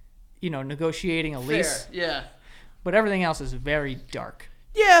like, negotiating a lease. Fair. Yeah. But everything else is very dark.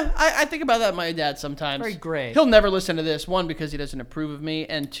 Yeah, I think about that with my dad sometimes. Very gray. He'll never listen to this. One, because he doesn't approve of me,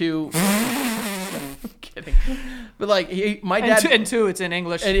 and two, I'm kidding. But like, my dad, And two, it's in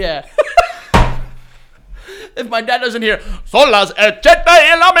English. and yeah. If my dad doesn't hear "Son las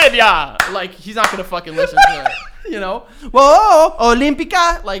 8:30, like he's not gonna fucking listen to it, you know. Whoa,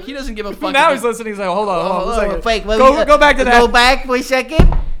 Olympica, like he doesn't give a fuck. Now he's listening. He's like, hold on a second. Wait, Go back to that. Go back for a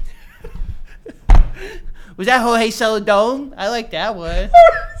second. Was that Jorge Celedon? I like that one.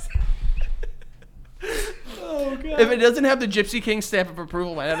 Oh god. If it doesn't have the Gypsy King stamp of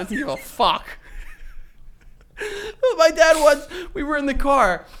approval, my dad doesn't give a fuck. My dad once, we were in the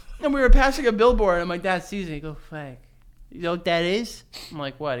car, and we were passing a billboard, and my dad sees it. He goes, "Fuck, you know what that is?" I'm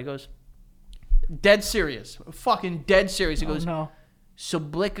like, "What?" He goes, "Dead serious, fucking dead serious." He goes, no.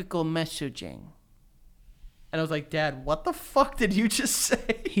 "Subliminal messaging." And I was like, "Dad, what the fuck did you just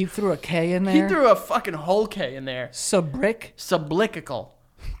say?" He threw a K in there. He threw a fucking whole K in there. Subrick. Subliminal.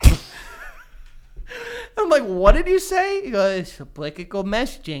 I'm like, "What did you say?" He goes, "Subliminal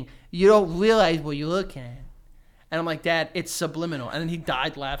messaging. You don't realize what you're looking at." And I'm like, "Dad, it's subliminal." And then he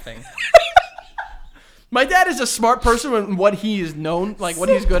died laughing. My dad is a smart person in what he is known, like what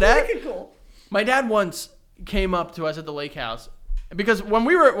he's good at. Practical. My dad once came up to us at the lake house because when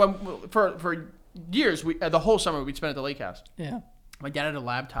we were for years, the whole summer we'd spend at the lake house. Yeah. My dad had a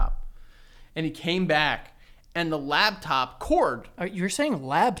laptop, and he came back, and the laptop cord. You're saying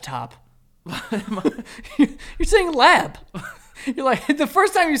laptop. You're saying lab. You're like, the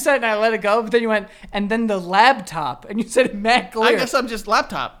first time you said it and I let it go, but then you went, and then the laptop, and you said it mad clear. I guess I'm just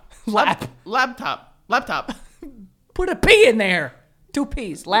laptop. Laptop. Put a P in there. 2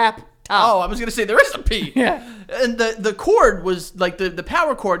 P's. Laptop. Oh, I was going to say there is a P. Yeah. And the cord was, like, the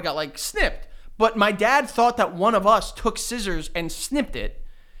power cord got, like, snipped. But my dad thought that one of us took scissors and snipped it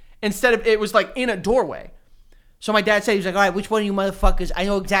instead of, it was, like, in a doorway. So my dad said, he's like, all right, which one of you motherfuckers, I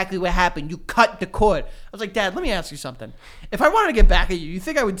know exactly what happened. You cut the cord. I was like, Dad, let me ask you something. If I wanted to get back at you, you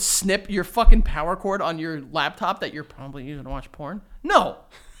think I would snip your fucking power cord on your laptop that you're probably using to watch porn? No.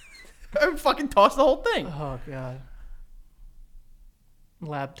 I would fucking toss the whole thing. Oh, God.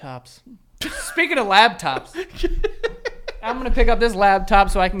 Laptops. Speaking of laptops, I'm going to pick up this laptop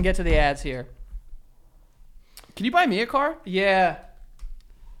so I can get to the ads here. Can you buy me a car? Yeah.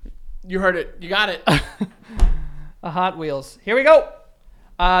 You heard it. You got it. A Hot Wheels. Here we go.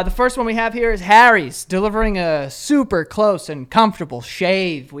 The first one we have here is Harry's, delivering a super close and comfortable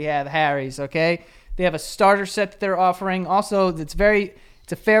shave. We have Harry's, okay? They have a starter set that they're offering. Also, it's a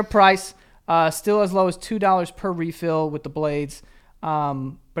fair price, still as low as $2 per refill with the blades.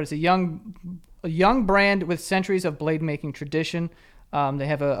 But it's a young brand with centuries of blade making tradition. They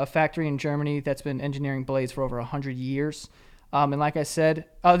have a factory in Germany that's been engineering blades for over 100 years. And like I said,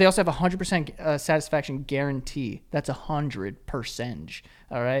 they also have a 100% satisfaction guarantee. That's 100%.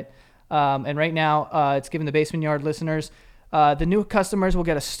 All right. And right now, it's giving the Basement Yard listeners, the new customers will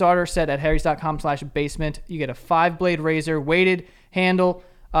get a starter set at harrys.com/basement. You get a 5-blade razor, weighted handle,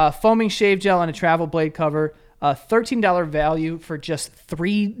 foaming shave gel, and a travel blade cover. $13 value for just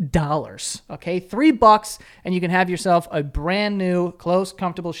 $3. Okay, $3, and you can have yourself a brand new, close,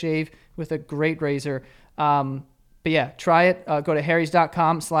 comfortable shave with a great razor. But yeah, try it. Go to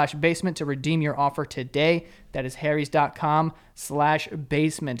harrys.com/basement to redeem your offer today. That is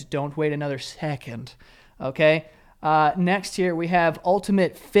harrys.com/basement. Don't wait another second. Okay. Next here we have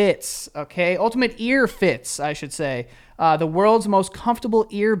Ultimate Fits. Okay, Ultimate Ear Fits, I should say. The world's most comfortable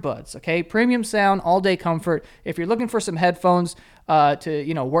earbuds. Okay, premium sound, all day comfort. If you're looking for some headphones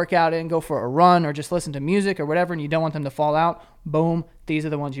to work out in, go for a run, or just listen to music or whatever, and you don't want them to fall out, boom, these are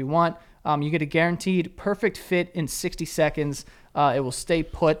the ones you want. You get a guaranteed perfect fit in 60 seconds. It will stay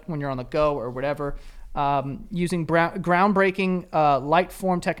put when you're on the go or whatever. Using groundbreaking light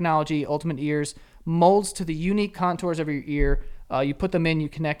form technology, Ultimate Ears molds to the unique contours of your ear. You put them in, you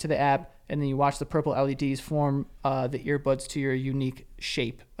connect to the app, and then you watch the purple LEDs form the earbuds to your unique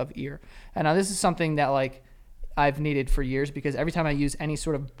shape of ear. And now this is something that I've needed for years, because every time I use any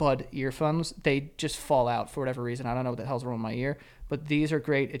sort of bud earphones, they just fall out for whatever reason. I don't know what the hell's wrong with my ear, but these are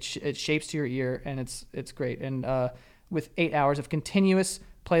great. It shapes to your ear, and it's great. And with 8 hours of continuous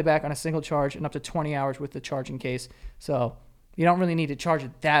playback on a single charge, and up to 20 hours with the charging case. So you don't really need to charge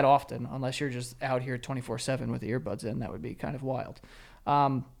it that often unless you're just out here 24/7 with the earbuds in. That would be kind of wild.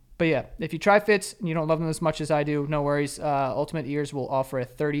 But yeah, if you try Fits and you don't love them as much as I do, no worries. Ultimate Ears will offer a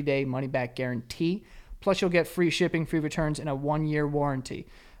 30-day money-back guarantee. Plus, you'll get free shipping, free returns, and a 1-year warranty.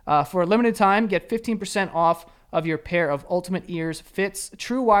 For a limited time, get 15% off of your pair of Ultimate Ears Fits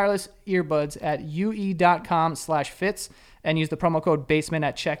true wireless earbuds at ue.com/fits and use the promo code BASEMENT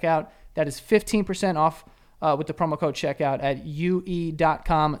at checkout. That is 15% off with the promo code checkout at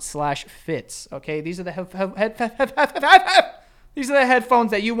ue.com/fits. Okay, these are the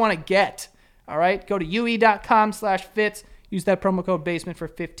headphones that you want to get. All right, go to ue.com/fits. Use that promo code BASEMENT for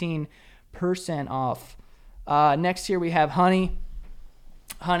 15% off. Next here we have Honey.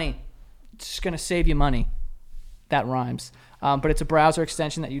 Honey, it's just going to save you money. That rhymes. But it's a browser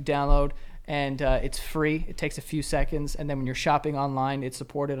extension that you download, and it's free. It takes a few seconds, and then when you're shopping online, it's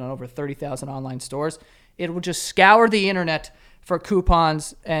supported on over 30,000 online stores. It will just scour the internet for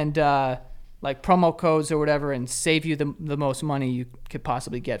coupons and promo codes or whatever, and save you the most money you could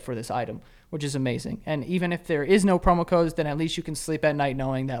possibly get for this item, which is amazing. And even if there is no promo codes, then at least you can sleep at night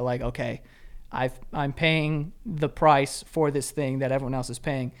knowing that, okay, I'm paying the price for this thing that everyone else is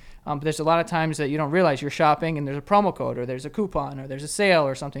paying. But there's a lot of times that you don't realize you're shopping and there's a promo code or there's a coupon or there's a sale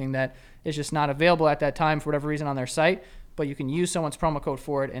or something that is just not available at that time for whatever reason on their site, but you can use someone's promo code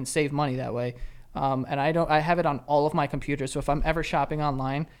for it and save money that way. And I have it on all of my computers. So if I'm ever shopping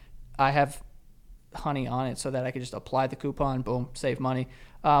online, I have honey on it so that I could just apply the coupon, boom, save money.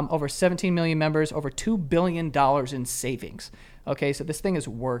 Over 17 million members, over $2 billion in savings. Okay, so this thing is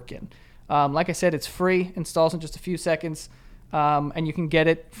working. Like I said, it's free, installs in just a few seconds, and you can get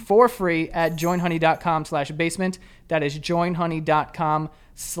it for free at joinhoney.com/basement. That is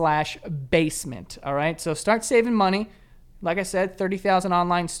joinhoney.com/basement. All right, so start saving money. Like I said, 30,000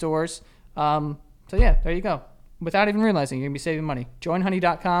 online stores. So yeah, there you go. Without even realizing, you're going to be saving money.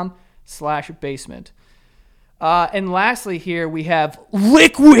 joinhoney.com/basement. And lastly here, we have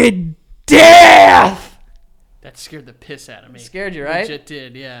Liquid Death. That scared the piss out of me. Scared you, right? Legit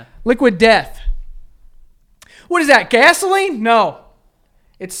did, yeah. Liquid Death. What is that, gasoline? No.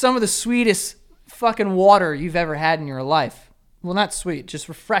 It's some of the sweetest fucking water you've ever had in your life. Well, not sweet, just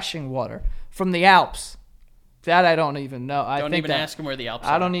refreshing water from the Alps. That I don't even know. Don't even ask them where the Alps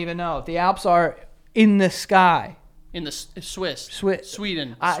are. I don't even know. The Alps are in the sky. In the Sweden,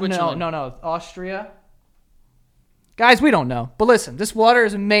 Switzerland. No. Austria. Guys, we don't know. But listen, this water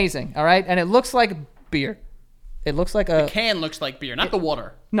is amazing, all right? And it looks like beer. It looks like The can looks like beer, not the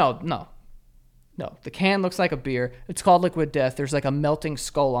water. No. The can looks like a beer. It's called Liquid Death. There's like a melting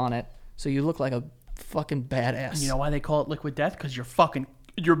skull on it. So you look like a fucking badass. You know why they call it Liquid Death? Because you're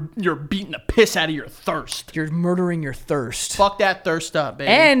beating the piss out of your thirst. You're murdering your thirst. Fuck that thirst up, baby.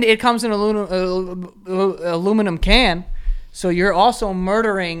 And it comes in an aluminum can. So you're also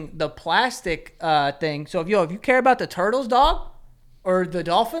murdering the plastic thing. So if you care about the turtles, dog, or the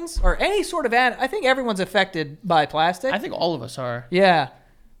dolphins, or any sort of I think everyone's affected by plastic. I think all of us are. Yeah.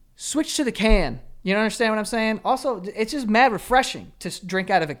 Switch to the can. You understand what I'm saying? Also, it's just mad refreshing to drink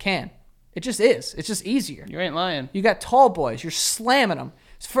out of a can. It just is. It's just easier. You ain't lying. You got tall boys. You're slamming them.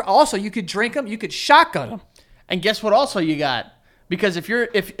 Also, you could drink them. You could shotgun them. And guess what also you got? Because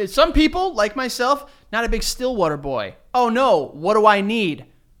if some people, like myself, not a big still water boy. Oh no, what do I need?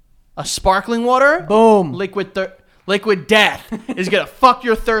 A sparkling water? Boom. Liquid Death is going to fuck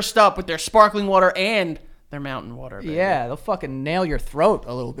your thirst up with their sparkling water and their mountain water, baby. Yeah, they'll fucking nail your throat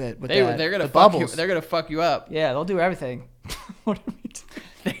a little bit with that. They're gonna the fuck bubbles. you. They're gonna fuck you up. Yeah, they'll do everything. What are we doing?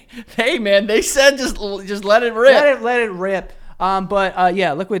 Hey man, they said just let it rip. Let it rip.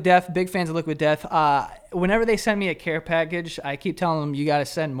 Yeah, Liquid Death. Big fans of Liquid Death. Whenever they send me a care package, I keep telling them you got to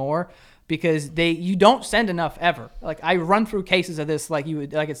send more because you don't send enough ever. Like I run through cases of this like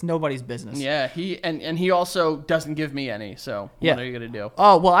it's nobody's business. Yeah, he also doesn't give me any. So what are you gonna do?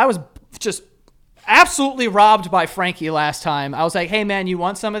 Oh well, I was just absolutely robbed by Frankie last time. I was like, hey man, you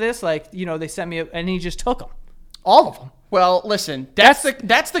want some of this? Like, they sent me and he just took them. All of them. Well, listen, that's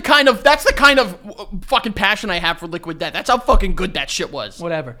the kind of fucking passion I have for Liquid Death. That's how fucking good that shit was.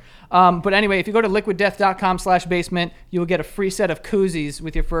 Whatever. But anyway, if you go to liquiddeath.com/basement, you'll get a free set of koozies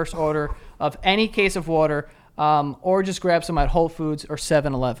with your first order of any case of water, or just grab some at Whole Foods or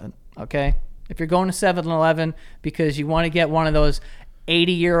 7-Eleven, okay? If you're going to 7-Eleven because you want to get one of those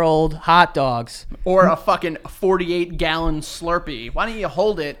 80-year-old hot dogs. Or a fucking 48-gallon Slurpee. Why don't you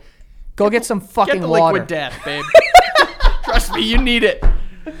hold it? Go get some fucking Get the water. Liquid Death, babe. Trust me, you need it.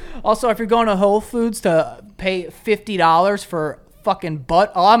 Also, if you're going to Whole Foods to pay $50 for fucking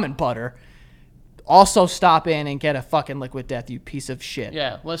almond butter, also stop in and get a fucking Liquid Death, you piece of shit.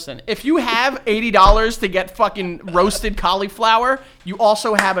 Yeah, listen. If you have $80 to get fucking roasted cauliflower, you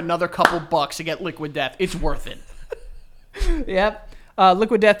also have another couple bucks to get Liquid Death. It's worth it. Yep.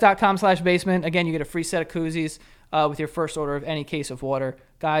 Liquiddeath.com/basement. Again, you get a free set of koozies with your first order of any case of water.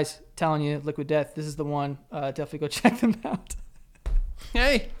 Guys, telling you, Liquid Death, this is the one. Definitely go check them out.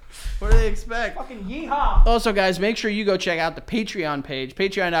 Hey, what do they expect? Fucking yeehaw. Also, guys, make sure you go check out the Patreon page,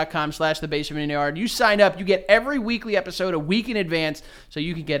 patreon.com/thebasementyard. You sign up, you get every weekly episode a week in advance so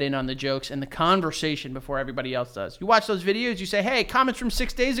you can get in on the jokes and the conversation before everybody else does. You watch those videos, you say, hey, comments from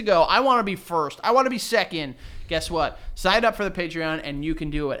 6 days ago. I want to be first. I want to be second. Guess what? Sign up for the Patreon and you can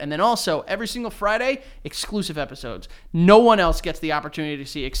do it. And then also, every single Friday, exclusive episodes. No one else gets the opportunity to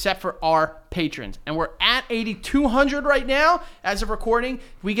see except for our patrons. And we're at 8,200 right now as of recording.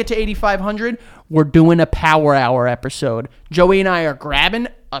 If we get to 8,500, we're doing a Power Hour episode. Joey and I are grabbing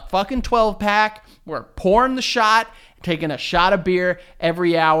a fucking 12-pack. We're pouring the shot, taking a shot of beer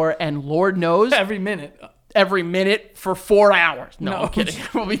every hour, and Lord knows... Every minute for 4 hours. No, I'm kidding.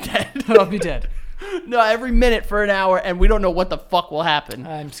 We'll be dead. I'll be dead. No, every minute for an hour, and we don't know what the fuck will happen.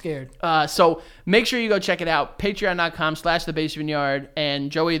 I'm scared. So make sure you go check it out. Patreon.com/thebasementyard.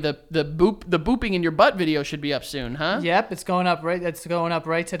 And Joey, the booping in your butt video should be up soon, huh? Yep, it's going up right. It's going up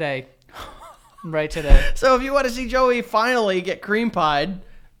right today. Right today. So if you want to see Joey finally get cream pied,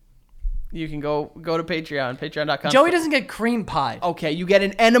 you can go to Patreon. Patreon.com. Joey doesn't get cream pied. Okay, you get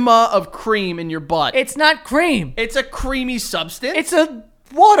an enema of cream in your butt. It's not cream. It's a creamy substance. It's a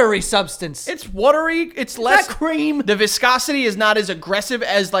watery substance. It's watery. It's less not cream. The viscosity is not as aggressive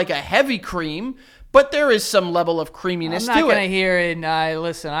as like a heavy cream, but there is some level of creaminess I'm not to gonna it. hear it. And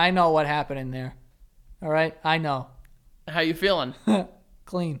listen, I know what happened in there. All right, I know. How you feeling?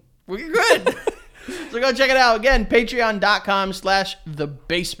 Clean. We're good. So go check it out again.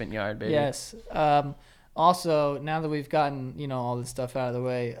 Patreon.com/thebasementyard, baby. Yes. Also, now that we've gotten all this stuff out of the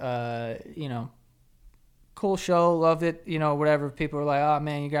way, cool show, loved it. Whatever. People are like, "Oh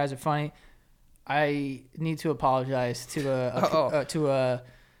man, you guys are funny." I need to apologize to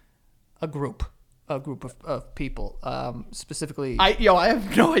a group of people, specifically. I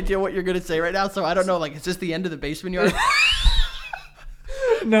have no idea what you're gonna say right now, so I don't know. Like, is this the end of the basement yard?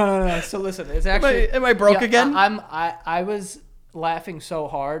 No. So listen, it's actually. Am I broke again? I was laughing so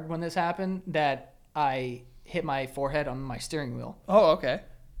hard when this happened that I hit my forehead on my steering wheel. Oh, okay.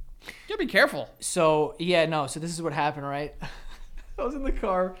 You gotta be careful. So so this is what happened, right? I was in the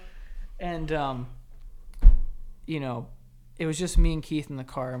car, and it was just me and Keith in the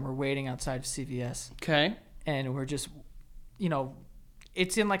car, and we're waiting outside of CVS. Okay. And we're just,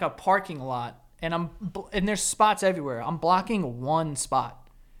 it's in like a parking lot, and there's spots everywhere. I'm blocking one spot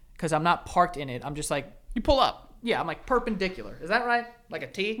because I'm not parked in it. I'm just like, You pull up. yeah, I'm like perpendicular. Is that right? Like a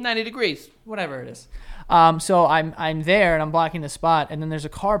T? 90 degrees. Whatever it is. So I'm there and I'm blocking the spot, and then there's a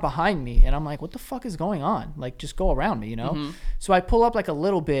car behind me, and I'm like, what the fuck is going on? Like, just go around me, Mm-hmm. So I pull up like a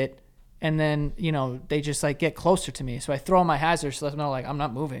little bit, and then they just like get closer to me. So I throw on my hazards to let them know like I'm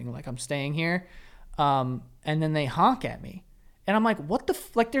not moving, like I'm staying here. And then they honk at me, and I'm like, what the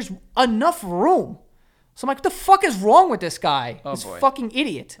like? There's enough room. So I'm like, what the fuck is wrong with this guy? Oh, this boy. fucking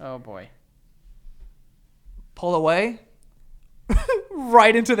idiot. Oh boy. Pull away.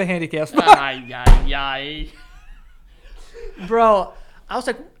 Right into the handicap spot. Ay. Bro, I was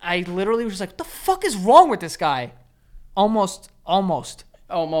like, I literally was just like, what the fuck is wrong with this guy? Almost Almost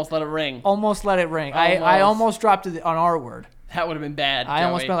let it ring. let it ring. I almost dropped it on our word. That would have been bad. I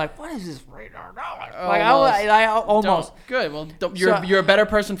almost Joey. been like, what is this radar? Like, Almost. I almost. Don't. Good. Well, you're a better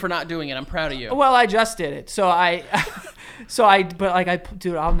person for not doing it. I'm proud of you. Well, I just did it. So I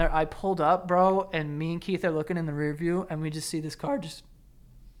pulled up, bro, and me and Keith are looking in the rear view, and we just see this car just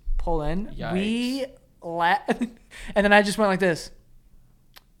pull in. Yikes. And then I just went like this.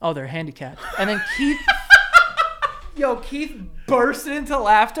 Oh, they're handicapped. And then Keith bursted into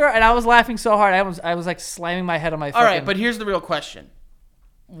laughter, and I was laughing so hard I was like slamming my head on my. All right, but here's the real question.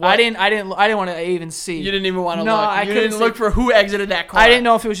 I didn't want to even see. You didn't even want to no, look. I You couldn't didn't look for who exited that car. I didn't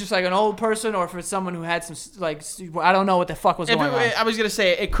know if it was just like an old person or if it's someone who had some like I don't know what the fuck was going on. I was gonna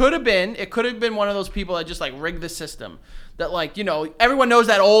say it could have been one of those people that just like rigged the system. That like everyone knows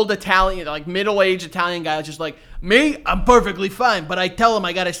that old Italian, like middle-aged Italian guy that's just like me. I'm perfectly fine, but I tell him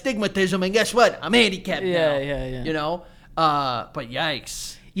I got astigmatism, and guess what? I'm handicapped now. Yeah. But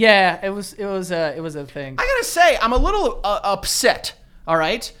yikes. Yeah, it was a thing. I gotta say, I'm a little upset. All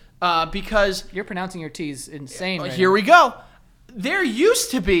right, because You're pronouncing your T's insane. Right here now. we go. There used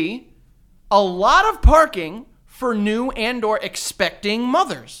to be a lot of parking for new and/or expecting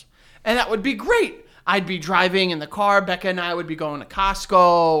mothers, and that would be great. I'd be driving in the car. Becca and I would be going to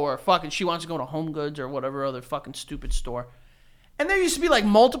Costco or fucking she wants to go to Home Goods or whatever other fucking stupid store. And there used to be like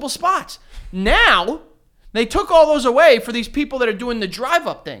multiple spots. Now, they took all those away for these people that are doing the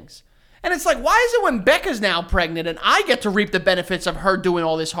drive-up things. And it's like, why is it when Becca's now pregnant and I get to reap the benefits of her doing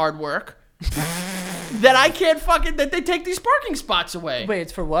all this hard work that I can't that they take these parking spots away? Wait,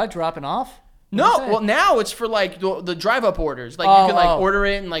 it's for what? Dropping off? No, well now it's for like the drive-up orders. Like you can like order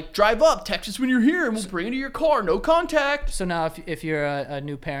it and like drive up, text us when you're here, and we'll bring it to your car, no contact. So now if you're a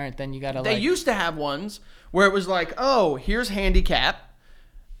new parent, then you gotta They used to have ones where it was like, oh, here's handicap,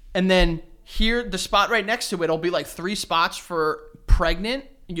 and then here the spot right next to it'll be like 3 spots for pregnant,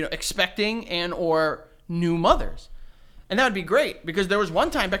 expecting and or new mothers, and that would be great because there was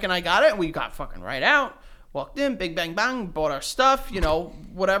one time Beck and I got it and we got fucking right out. Walked in, big bang bang, bought our stuff,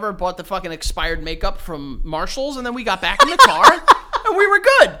 whatever, bought the fucking expired makeup from Marshall's, and then we got back in the car, and we were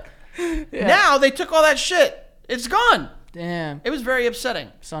good. Yeah. Now, they took all that shit. It's gone. Damn. It was very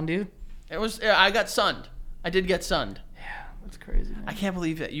upsetting. Son, dude? I got sunned. I did get sunned. Yeah, that's crazy, man. I can't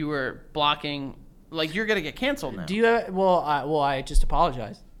believe that you were blocking, like, you're going to get canceled now. Do you have, I just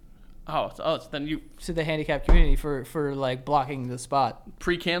apologized. So then you to the handicapped community for like blocking the spot.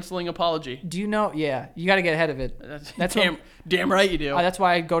 Pre-canceling apology. Do you know? Yeah, you got to get ahead of it. That's damn right you do. That's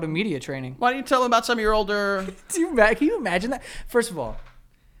why I go to media training. Why don't you tell them about some of your older? Can you imagine that? First of all,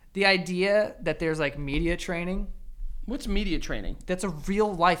 the idea that there's like media training. What's media training? That's a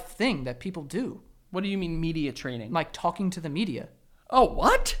real life thing that people do. What do you mean media training? Like talking to the media. Oh,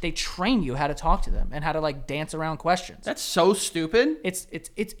 what? They train you how to talk to them and how to like dance around questions. That's so stupid. It's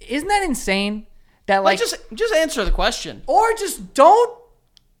isn't that insane? That Like, like just answer the question. or just don't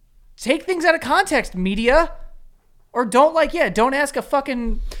take things out of context, media. Or don't don't ask a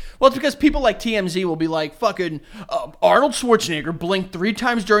fucking. Well, it's because people like TMZ will be like, fucking Arnold Schwarzenegger blinked 3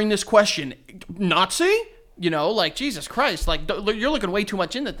 times during this question. Nazi? You know, like, Jesus Christ. Like, you're looking way too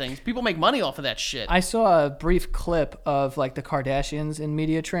much into things. People make money off of that shit. I saw a brief clip of like the Kardashians in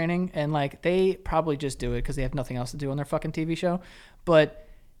media training, and like they probably just do it because they have nothing else to do on their fucking TV show. But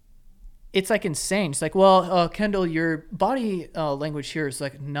it's like insane. It's like, well, Kendall, your body language here is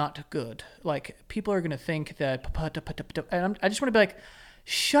like not good. Like people are gonna think that, and I just want to be like,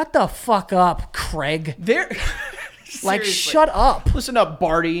 shut the fuck up, Craig. Like, shut up. Listen up,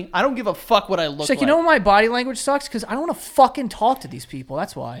 Barty. I don't give a fuck what I look like. It's like, you know, my body language sucks because I don't want to fucking talk to these people.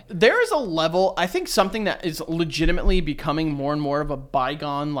 That's why. There is a level, I think something that is legitimately becoming more and more of a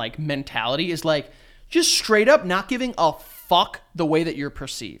bygone, like, mentality is, like, just straight up not giving a fuck the way that you're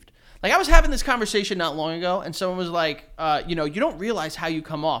perceived. Like, I was having this conversation not long ago, and someone was like, you know, you don't realize how you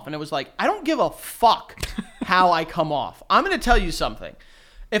come off. And it was like, I don't give a fuck how I come off. I'm going to tell you something.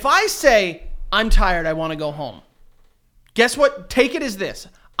 If I say, I'm tired, I want to go home. Guess what? Take it as this.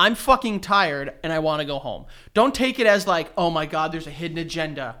 I'm fucking tired and I want to go home. Don't take it as like, oh my God, there's a hidden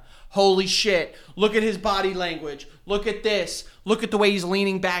agenda. Holy shit. Look at his body language. Look at this. Look at the way he's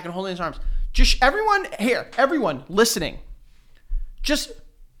leaning back and holding his arms. Just everyone listening. Just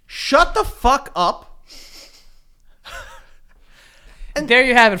shut the fuck up. And there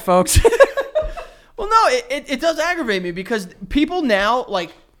you have it, folks. Well, no, it does aggravate me because people now,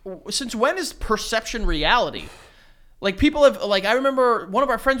 like, since when is perception reality? Like, people have, like, I remember one of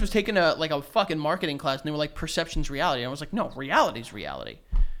our friends was taking a fucking marketing class, and they were like, perception's reality. And I was like, no, reality's reality.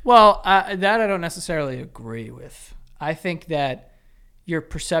 Well, that I don't necessarily agree with. I think that your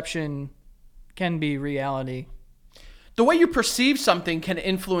perception can be reality. The way you perceive something can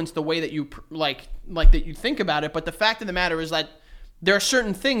influence the way that you, like that you think about it. But the fact of the matter is that there are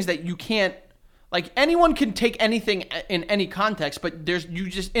certain things that you can't, like, anyone can take anything in any context, but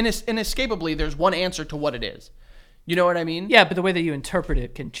inescapably, there's one answer to what it is. You know what I mean? Yeah, but the way that you interpret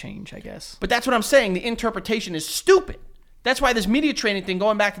it can change, I guess. But that's what I'm saying. The interpretation is stupid. That's why this media training thing,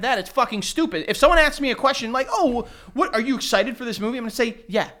 going back to that, it's fucking stupid. If someone asks me a question like, oh, what are you excited for this movie? I'm going to say,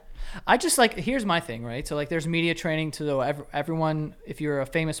 yeah. I just like, here's my thing, right? So like there's media training to everyone. If you're a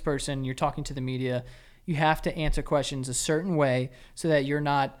famous person, you're talking to the media, you have to answer questions a certain way so that you're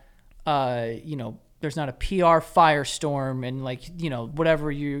not, you know, there's not a PR firestorm and like, you know,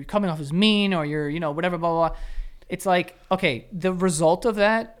 whatever, you're coming off as mean or you're, you know, whatever, blah, blah, blah. It's like, okay, the result of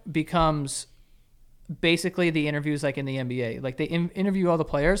that becomes basically the interviews like in the NBA. Like they interview all the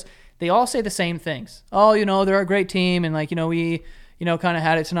players. They all say the same things. Oh, you know, they're a great team. And like, you know, we, you know, kind of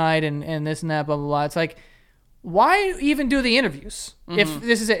had it tonight and this and that, blah, blah, blah. It's like, why even do the interviews? Mm-hmm. If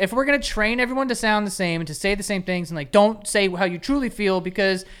this is it, if we're going to train everyone to sound the same and to say the same things and like, don't say how you truly feel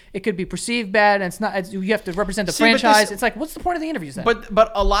because it could be perceived bad and it's not, you have to represent the franchise. It's like, what's the point of the interviews then?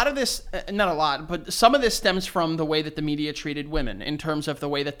 But a lot of this, not a lot, but some of this stems from the way that the media treated women in terms of the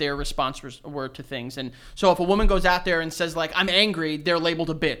way that their responses were to things. And so if a woman goes out there and says like, I'm angry, they're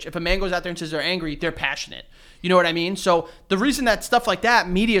labeled a bitch. If a man goes out there and says they're angry, they're passionate. You know what I mean? So the reason that stuff like that,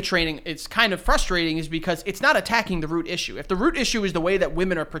 media training, it's kind of frustrating is because it's not attacking the root issue. If the root issue is the way that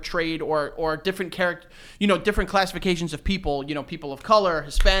women are portrayed or different character, you know, different classifications of people, you know, people of color,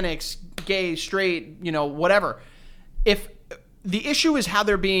 Hispanics, gay, straight, you know, whatever. If the issue is how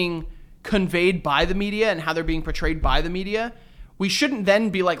they're being conveyed by the media and how they're being portrayed by the media, we shouldn't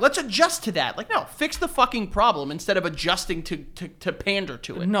then be like, let's adjust to that. Like, no, fix the fucking problem instead of adjusting to pander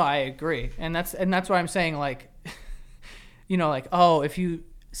to it. No, I agree. And that's why I'm saying like, you know, like, oh, if you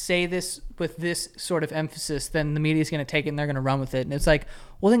say this with this sort of emphasis, then the media's going to take it and they're going to run with it. And it's like,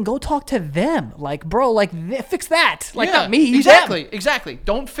 well, then go talk to them. Like, bro, like, fix that. Like, not me. Exactly.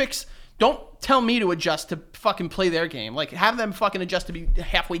 Don't tell me to adjust to fucking play their game. Like, have them fucking adjust to be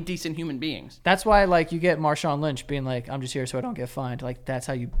halfway decent human beings. That's why, like, you get Marshawn Lynch being like, I'm just here so I don't get fined. Like, that's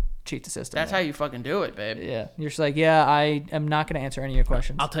how you cheat the system. That's how you fucking do it, babe. Yeah. You're just like, yeah, I am not going to answer any of your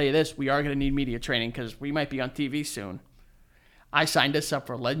questions. I'll tell you this. We are going to need media training because we might be on TV soon. I signed us up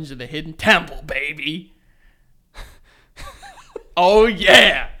for Legends of the Hidden Temple, baby. Oh,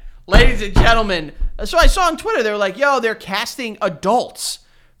 yeah. Ladies and gentlemen. So I saw on Twitter, they were like, yo, they're casting adults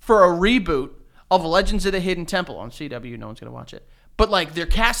for a reboot of Legends of the Hidden Temple on CW. No one's going to watch it. But, like, they're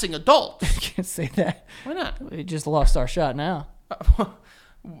casting adults. I can't say that. Why not? We just lost our shot now.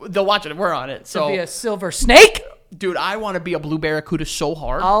 They'll watch it. We're on it. So to be a silver snake? dude, I want to be a blue barracuda so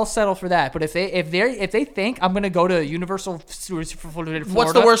hard. I'll settle for that. But if they think I'm gonna go to Universal Studios for Florida,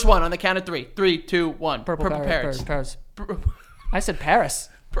 What's the worst one on the count of 3? 3, 2, 1. Purple Parrots. Paris. I said Paris.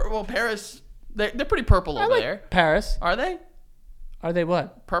 Well, Paris, they're pretty purple over there. Paris. Are they? Are they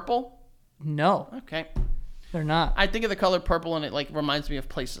what? Purple? No, Okay. they're not. I think of the color purple and it like reminds me of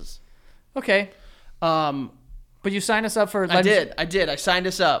places. Okay, but you signed us up for. I did. I signed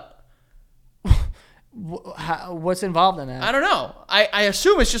us up. What's involved in that? I don't know. I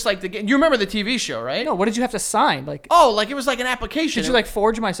assume it's just like the game. You remember the TV show, right? No, what did you have to sign? Like, Oh, like it was like an application. did you like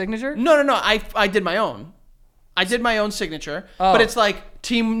forge my signature? No. I did my own. I did my own signature, Oh. but it's like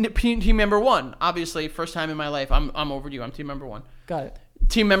team member 1. Obviously, first time in my life, I'm overdue. I'm team member 1. Got it.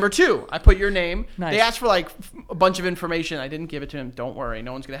 Team member 2, I put your name. Nice. They asked for like a bunch of information. I didn't give it to him. Don't worry,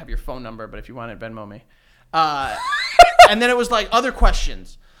 no one's gonna have your phone number. But if you want it, Venmo me. And then it was like other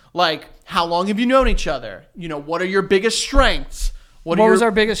questions, like how long have you known each other? You know, what are your biggest strengths? What was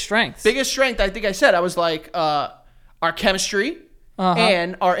our biggest strength? biggest strength? I think I said I was like our chemistry.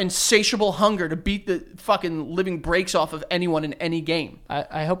 And our insatiable hunger to beat the fucking living brakes off of anyone in any game.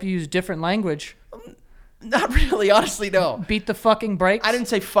 I hope you use different language. Not really, honestly, no. Beat the fucking brakes. I didn't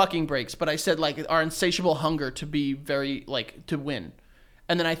say fucking brakes, but I said like our insatiable hunger to be very like to win.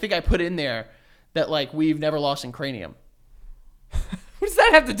 And then I think I put in there that like we've never lost in Cranium. What does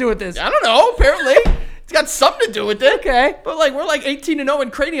that have to do with this? I don't know. Apparently, it's got something to do with it. Okay. But like we're like 18-0 in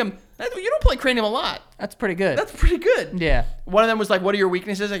Cranium. You don't play Cranium a lot. That's pretty good. That's pretty good. Yeah. One of them was like, "What are your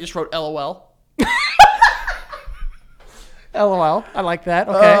weaknesses?" I just wrote LOL. LOL. I like that.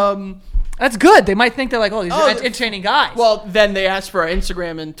 Okay. That's good. They might think they're like, oh, these are Oh, entertaining guys. Well, then they asked for our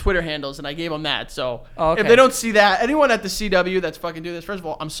Instagram and Twitter handles, and I gave them that. So okay. if they don't see that, anyone at the CW that's fucking do this, first of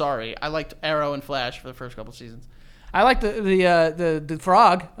all, I'm sorry. I liked Arrow and Flash for the first couple seasons. I like the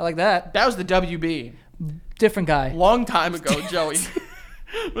frog. I like that. That was the WB. Different guy. Long time ago, Joey.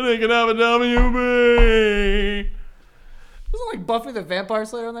 But they can have a WB. Wasn't like Buffy the Vampire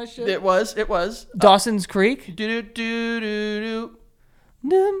Slayer on that shit? It was. Dawson's Creek. Do.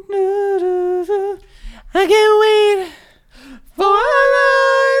 I can't wait for our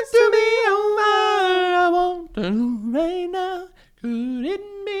lives to be over. I want to know right now. Could it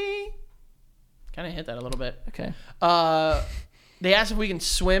be? Kind of hit that a little bit. Okay. They asked if we can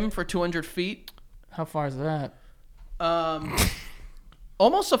swim for 200 feet. How far is that?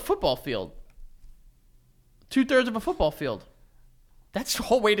 Almost a football field. 2/3 of a football field. That's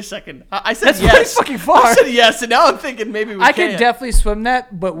wait a second. I said That's yes. pretty fucking far. I said yes, and now I'm thinking maybe we I can. could definitely swim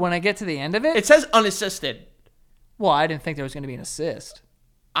that, but when I get to the end of it, It says unassisted. well, I didn't think there was going to be an assist.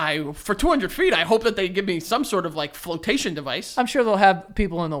 For 200 feet, I hope that they give me some sort of like flotation device. I'm sure they'll have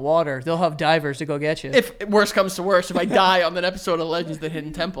people in the water. They'll have divers to go get you. If worse comes to worse, if I die on that episode of Legends of the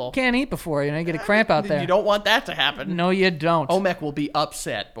Hidden Temple, Can't eat before you get a cramp out there. you don't want that to happen. No, you don't. Omek will be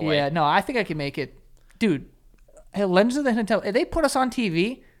upset, boy. Yeah, no, I think I can make it, dude. Hey, Legends of the Hidden Temple. If they put us on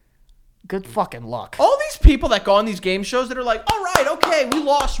TV, good fucking luck. All these people that go on these game shows that are like, all right, okay, we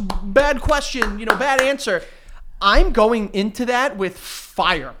lost, bad question, bad answer. I'm going into that with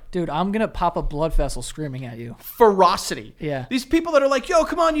fire. Dude, I'm gonna pop a blood vessel screaming at you. Ferocity. Yeah. These people that are like, yo,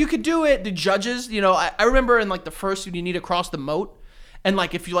 come on, you could do it. The judges, I remember in like the first, you need to cross the moat. And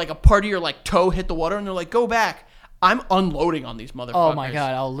like, if you like a part of your like toe hit the water and they're like, go back. I'm unloading on these motherfuckers. Oh my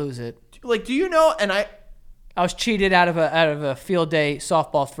God, I'll lose it. Like, do you know? And I was cheated out of a field day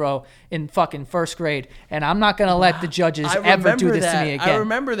softball throw in fucking first grade, and I'm not gonna let the judges ever do this to me again. I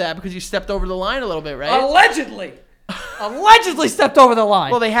remember that because you stepped over the line a little bit, right? Allegedly stepped over the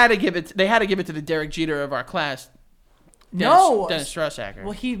line. Well, they had to give it. They had to give it to the Derek Jeter of our class. Dennis Strassacker.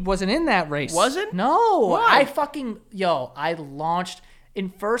 Well, he wasn't in that race. Wasn't? No. Why? I launched in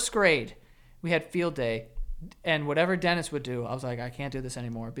first grade. We had field day, and whatever Dennis would do, I was like, I can't do this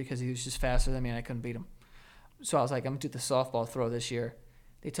anymore because he was just faster than me and I couldn't beat him. So I was like, I'm gonna do the softball throw this year.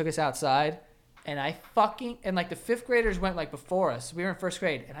 They took us outside, and like the fifth graders went like before us. We were in first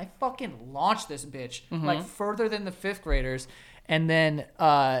grade, and I fucking launched this bitch like further than the fifth graders. And then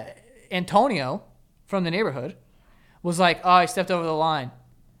Antonio from the neighborhood was like, oh, I stepped over the line.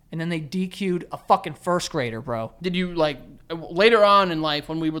 And then they DQ'd a fucking first grader, bro. Did you like later on in life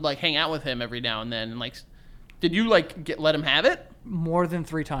when we would like hang out with him every now and then, and like, did you like let him have it? More than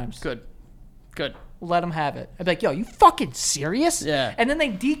 3 times. Good. Let him have it. I'd be like, yo, you fucking serious? Yeah. And then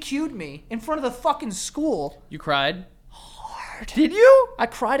they DQ'd me in front of the fucking school. You cried? Hard. Did you? I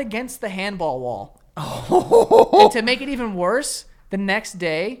cried against the handball wall. Oh. And to make it even worse, the next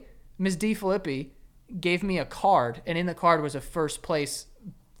day, Ms. D. Filippi gave me a card, and in the card was a first place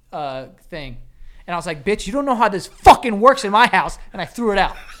thing. And I was like, bitch, you don't know how this fucking works in my house. And I threw it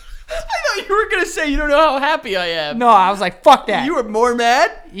out. I thought you were gonna say you don't know how happy I am. No, I was like, fuck that. You were more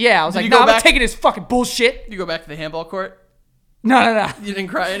mad? Yeah, I was Did like, you no, go I'm back- not taking this fucking bullshit. You go back to the handball court? No. You didn't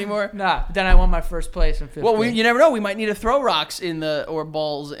cry anymore? Nah, then I won my first place in 5th Well, grade. you never know. We might need to throw rocks or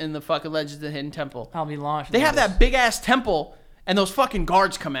balls in the fucking Legends of the Hidden Temple. I'll be launched. They have that big ass temple, and those fucking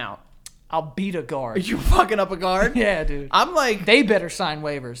guards come out. I'll beat a Are guard. you fucking up a guard? Yeah, dude. I'm like, They better sign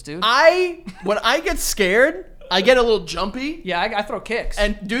waivers, dude. when I get scared, I get a little jumpy. Yeah, I throw kicks.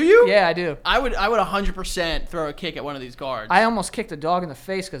 And do you? Yeah, I do. I would 100% throw a kick at one of these guards. I almost kicked a dog in the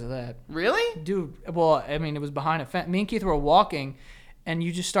face because of that. Really? Dude, well, I mean, it was behind a fence. Me and Keith were walking, and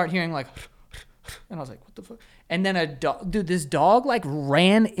you just start hearing like, and I was like, what the fuck? And then this dog like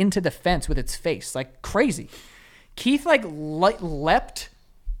ran into the fence with its face, like crazy. Keith like leapt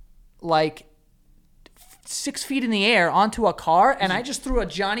like 6 feet in the air onto a car, and I just threw a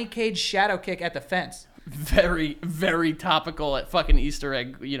Johnny Cage shadow kick at the fence. Very, very topical at fucking Easter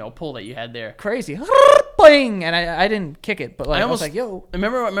egg, pull that you had there. Crazy. Bling! And I didn't kick it, but like, I was like, yo.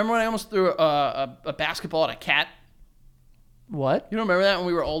 Remember when I almost threw a basketball at a cat? What? You don't remember that when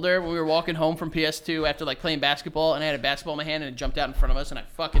we were older, when we were walking home from PS2 after like playing basketball, and I had a basketball in my hand and it jumped out in front of us, and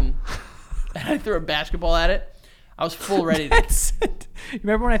I threw a basketball at it. I was full ready to. You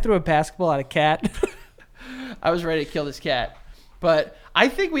remember when I threw a basketball at a cat? I was ready to kill this cat, but I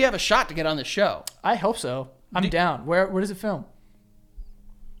think we have a shot to get on the show. I hope so. I'm down. Where does it film?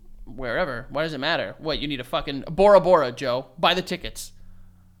 Wherever. Why does it matter? What, you need a fucking Bora Bora, Joe? Buy the tickets.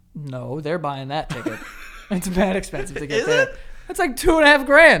 No, they're buying that ticket. It's mad expensive to get Is there. it? It's like $2.5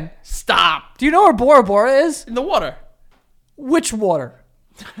 grand. Stop. Do you know where Bora Bora is? In the water. Which water?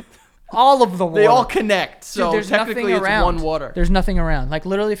 All of the water. They all connect, so Dude, there's technically nothing it's around. one water. There's nothing around. Like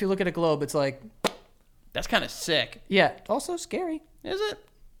literally, if you look at a globe, it's like, That's kind of sick. yeah, also scary. Is it?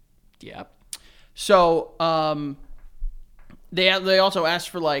 Yeah. So, they also asked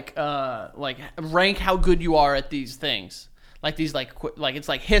for like rank how good you are at these things. Like these like it's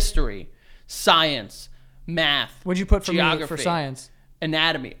like history, science, math. What'd you put for me geography, for science?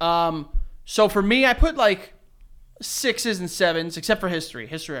 Anatomy. So for me, I put like 6s and 7s, except for history.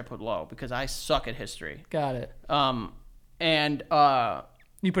 History I put low because I suck at history. Got it. And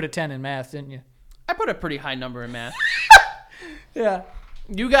You put a 10 in math, didn't you? I put a pretty high number in math. Yeah.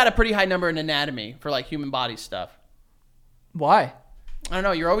 You got a pretty high number in anatomy for like human body stuff. Why? I don't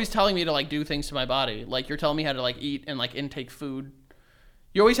know. You're always telling me to like do things to my body. Like you're telling me how to like eat and like intake food.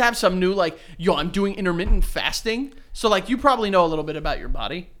 You always have some new like, yo, I'm doing intermittent fasting. So like you probably know a little bit about your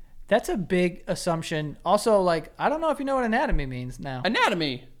body. That's a big assumption. Also, like, I don't know if you know what anatomy means now.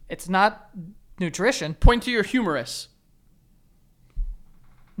 Anatomy. It's not nutrition. Point to your humerus.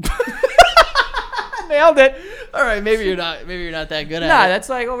 Nailed it. All right, maybe you're not that good at Nah, it. that's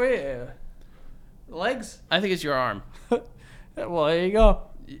like over here. Legs? I think it's your arm. Well, there you go.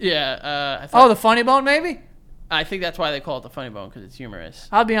 Yeah. Oh, the funny bone, maybe? I think that's why they call it the funny bone, because it's humorous.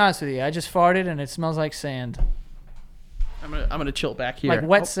 I'll be honest with you. I just farted and it smells like sand. I'm gonna chill back here. Like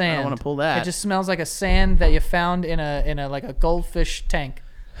wet sand. I don't want to pull that. It just smells like a sand that you found in a like a goldfish tank.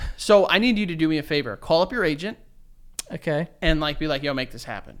 So I need you to do me a favor. Call up your agent Okay. and like be like, yo, make this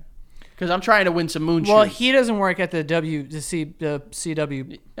happen. Because I'm trying to win some moon Well, shoes. he doesn't work at the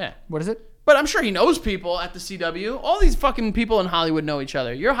CW. Yeah. What is it? But I'm sure he knows people at the CW. All these fucking people in Hollywood know each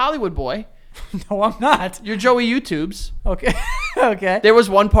other. You're a Hollywood boy. No, I'm not. You're Joey YouTubes. Okay. Okay. There was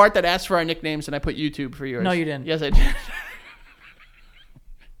one part that asked for our nicknames, and I put YouTube for yours. No, you didn't. Yes, I did.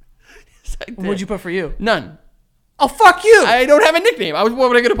 Yes, I did. What'd you put for you? None. Oh, fuck you! I don't have a nickname. What was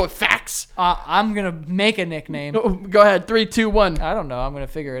I going to put? Facts. I'm gonna make a nickname. Go ahead. 3, 2, 1. I don't know. I'm gonna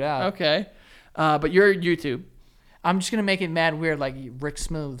figure it out. Okay. But you're YouTube. I'm just gonna make it mad weird, like Rick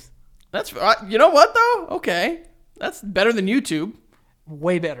Smooth. That's you know what though? Okay, that's better than YouTube.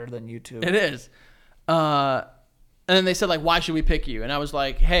 Way better than YouTube. It is. And then they said like, why should we pick you? And I was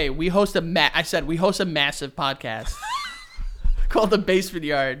like, hey, we host a massive podcast called The Basement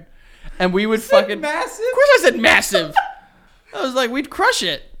Yard, and we would fucking massive? Of course, I said massive. I was like, we'd crush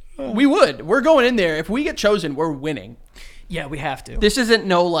it. We would. We're going in there. If we get chosen, we're winning. Yeah, we have to. This isn't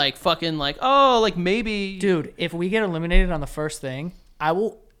no like fucking like, oh, like maybe. Dude, if we get eliminated on the first thing, I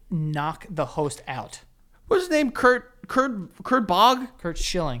will knock the host out. What's his name? Kurt Bog? Kurt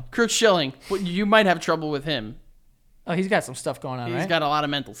Schilling. Kurt Schilling. Well, you might have trouble with him. Oh, he's got some stuff going on, He's right? got a lot of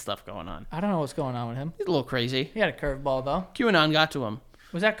mental stuff going on. I don't know what's going on with him. He's a little crazy. He had a curveball, though. QAnon got to him.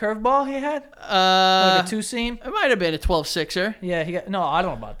 Was that curveball he had? Like a two-seam? It might have been a 12-6er. Yeah, he got... No, I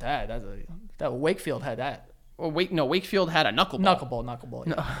don't know about that. That Wakefield had that. Or Wakefield had a knuckleball. Knuckleball.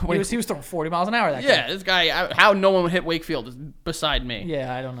 Yeah. He was throwing 40 miles an hour that Yeah, this guy, how no one would hit Wakefield is beside me.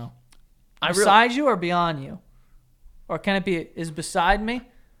 Yeah, I don't know. Beside you or beyond you? Or can it be, is beside me?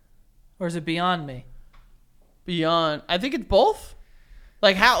 Or is it beyond me? Beyond. I think it's both.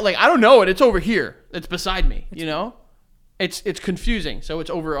 Like how? Like I don't know it. It's over here. It's beside me. You know, it's confusing. So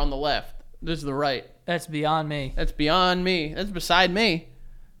it's over on the left. This is the right. That's beyond me. That's beyond me. That's beside me.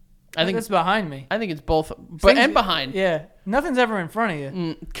 I think that's behind me. I think it's both, but and behind. Yeah, nothing's ever in front of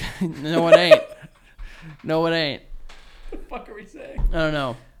you. No, it ain't. No, it ain't. What the fuck are we saying? I don't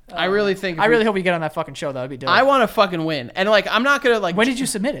know. I really think. I really hope we get on that fucking show. That would be dope. I want to fucking win, and like I'm not gonna like. When did you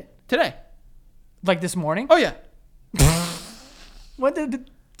submit it? Today. Like this morning? Oh yeah. When did the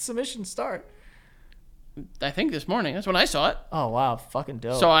submission start? I think this morning. That's when I saw it. Oh wow, fucking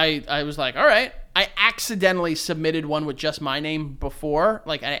dope. So I was like, all right. I accidentally submitted one with just my name before.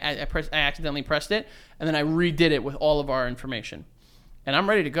 Like I accidentally pressed it, and then I redid it with all of our information, and I'm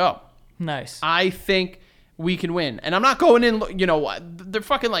ready to go. Nice. I think we can win, and I'm not going in. You know, they're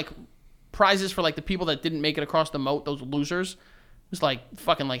fucking like prizes for like the people that didn't make it across the moat. Those losers. It's like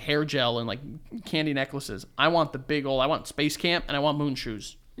fucking like hair gel and like candy necklaces. I want the big old. I want Space Camp, and I want moon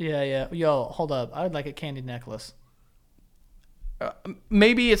shoes. Yeah. Yo, hold up. I would like a candy necklace.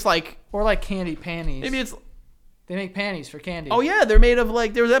 Maybe it's like, or like candy panties. Maybe it's. They make panties for candy. Oh yeah, they're made of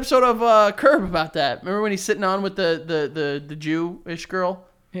like. There was an episode of Curb about that. Remember when he's sitting on with the Jewish girl?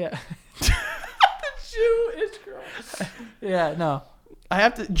 Yeah. The Jewish girl. Yeah. No. I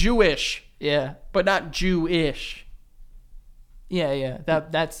have to Jewish. Yeah. But not Jewish. Yeah.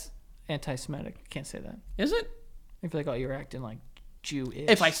 That's anti-Semitic. I can't say that. Is it? I feel like you're acting like Jewish.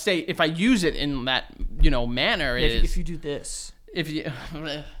 If I use it in that manner, it is. If you do this. If you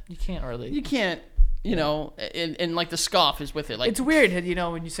can't really. You can't, and like the scoff is with it. Like it's weird,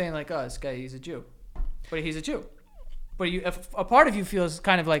 when you're saying like, oh, this guy, he's a Jew, but he's a Jew. But if a part of you feels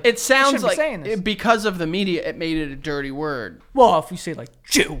kind of like it sounds like saying this. Because of the media, it made it a dirty word. Well, if you say like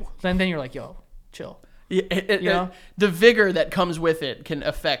Jew, then you're like, yo, chill. Yeah, the vigor that comes with it can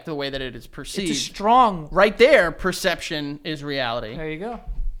affect the way that it is perceived. It's a strong. Right there, perception is reality. There you go.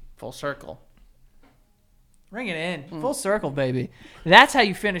 Full circle. Bring it in. Full circle, baby. That's how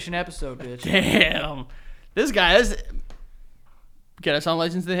you finish an episode, bitch. Damn. This guy is... Get us on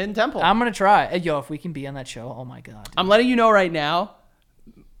Legends of the Hidden Temple. I'm going to try. Yo, if we can be on that show, oh my God. Dude. I'm letting you know right now.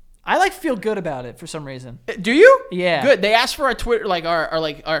 I feel good about it for some reason. Do you? Yeah. Good. They asked for our Twitter, like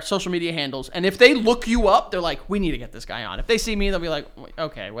our social media handles. And if they look you up, they're like, we need to get this guy on. If they see me, they'll be like,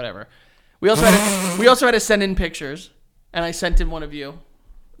 okay, whatever. We also had to send in pictures. And I sent in one of you.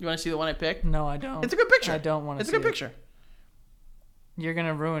 You want to see the one I picked? No, I don't. It's a good picture. I don't want to see it. It's a good picture. You're going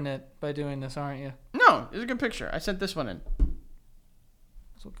to ruin it by doing this, aren't you? No, it's a good picture. I sent this one in.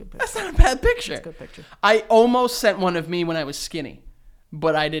 That's a good picture. That's not a bad picture. That's a good picture. I almost sent one of me when I was skinny,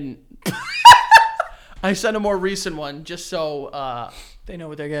 but I didn't. I sent a more recent one just so... they know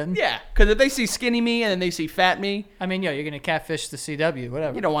what they're getting? Yeah, because if they see skinny me and then they see fat me... I mean, you're going to catfish the CW,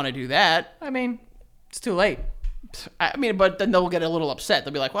 whatever. You don't want to do that. I mean, it's too late. I mean, but then they'll get a little upset.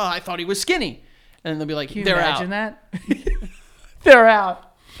 They'll be like, well, I thought he was skinny. And then they'll be like, they're out. Can you imagine that? They're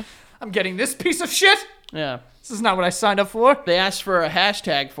out. I'm getting this piece of shit? Yeah. This is not what I signed up for. They asked for a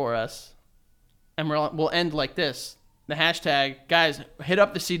hashtag for us. And we'll end like this. The hashtag, guys, hit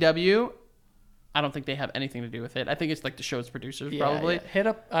up the CW. I don't think they have anything to do with it. I think it's like the show's producers, probably. Yeah. Hit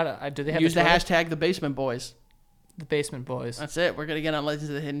up. Do they have Use the hashtag The Basement Boys. The Basement Boys. That's it. We're gonna get on Legends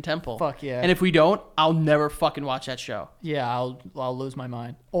of the Hidden Temple. Fuck yeah. And if we don't, I'll never fucking watch that show. Yeah, I'll lose my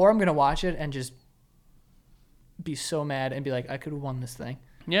mind. Or I'm gonna watch it and just be so mad and be like, I could have won this thing.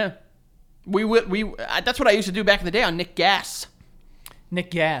 Yeah. That's what I used to do back in the day on Nick Gas. Nick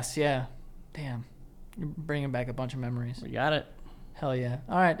Gas, yeah. Damn. You're bringing back a bunch of memories. We got it. Hell yeah.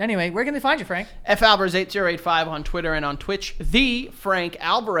 All right. Anyway, where can they find you, Frank? FAlvarez8085 on Twitter and on Twitch. The Frank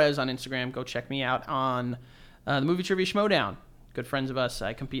Alvarez on Instagram. Go check me out on the Movie Trivia Schmodown. Good friends of us.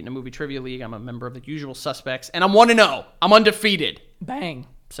 I compete in a movie trivia league. I'm a member of the Usual Suspects. And I'm 1-0. I'm undefeated. Bang.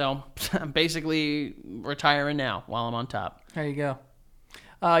 So I'm basically retiring now while I'm on top. There you go.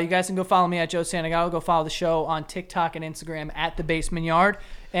 You guys can go follow me at Joe Santagato. Go follow the show on TikTok and Instagram at The Basement Yard.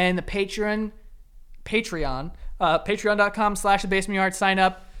 And the Patreon, patreon.com/The Basement Yard. Sign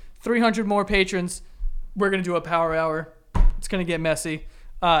up. 300 more patrons. We're going to do a power hour. It's going to get messy.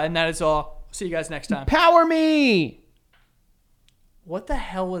 And that is all. See you guys next time. Power me! What the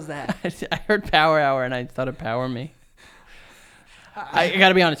hell was that? I heard power hour and I thought of power me. I got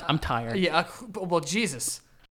to be honest. I'm tired. Yeah. Well, Jesus.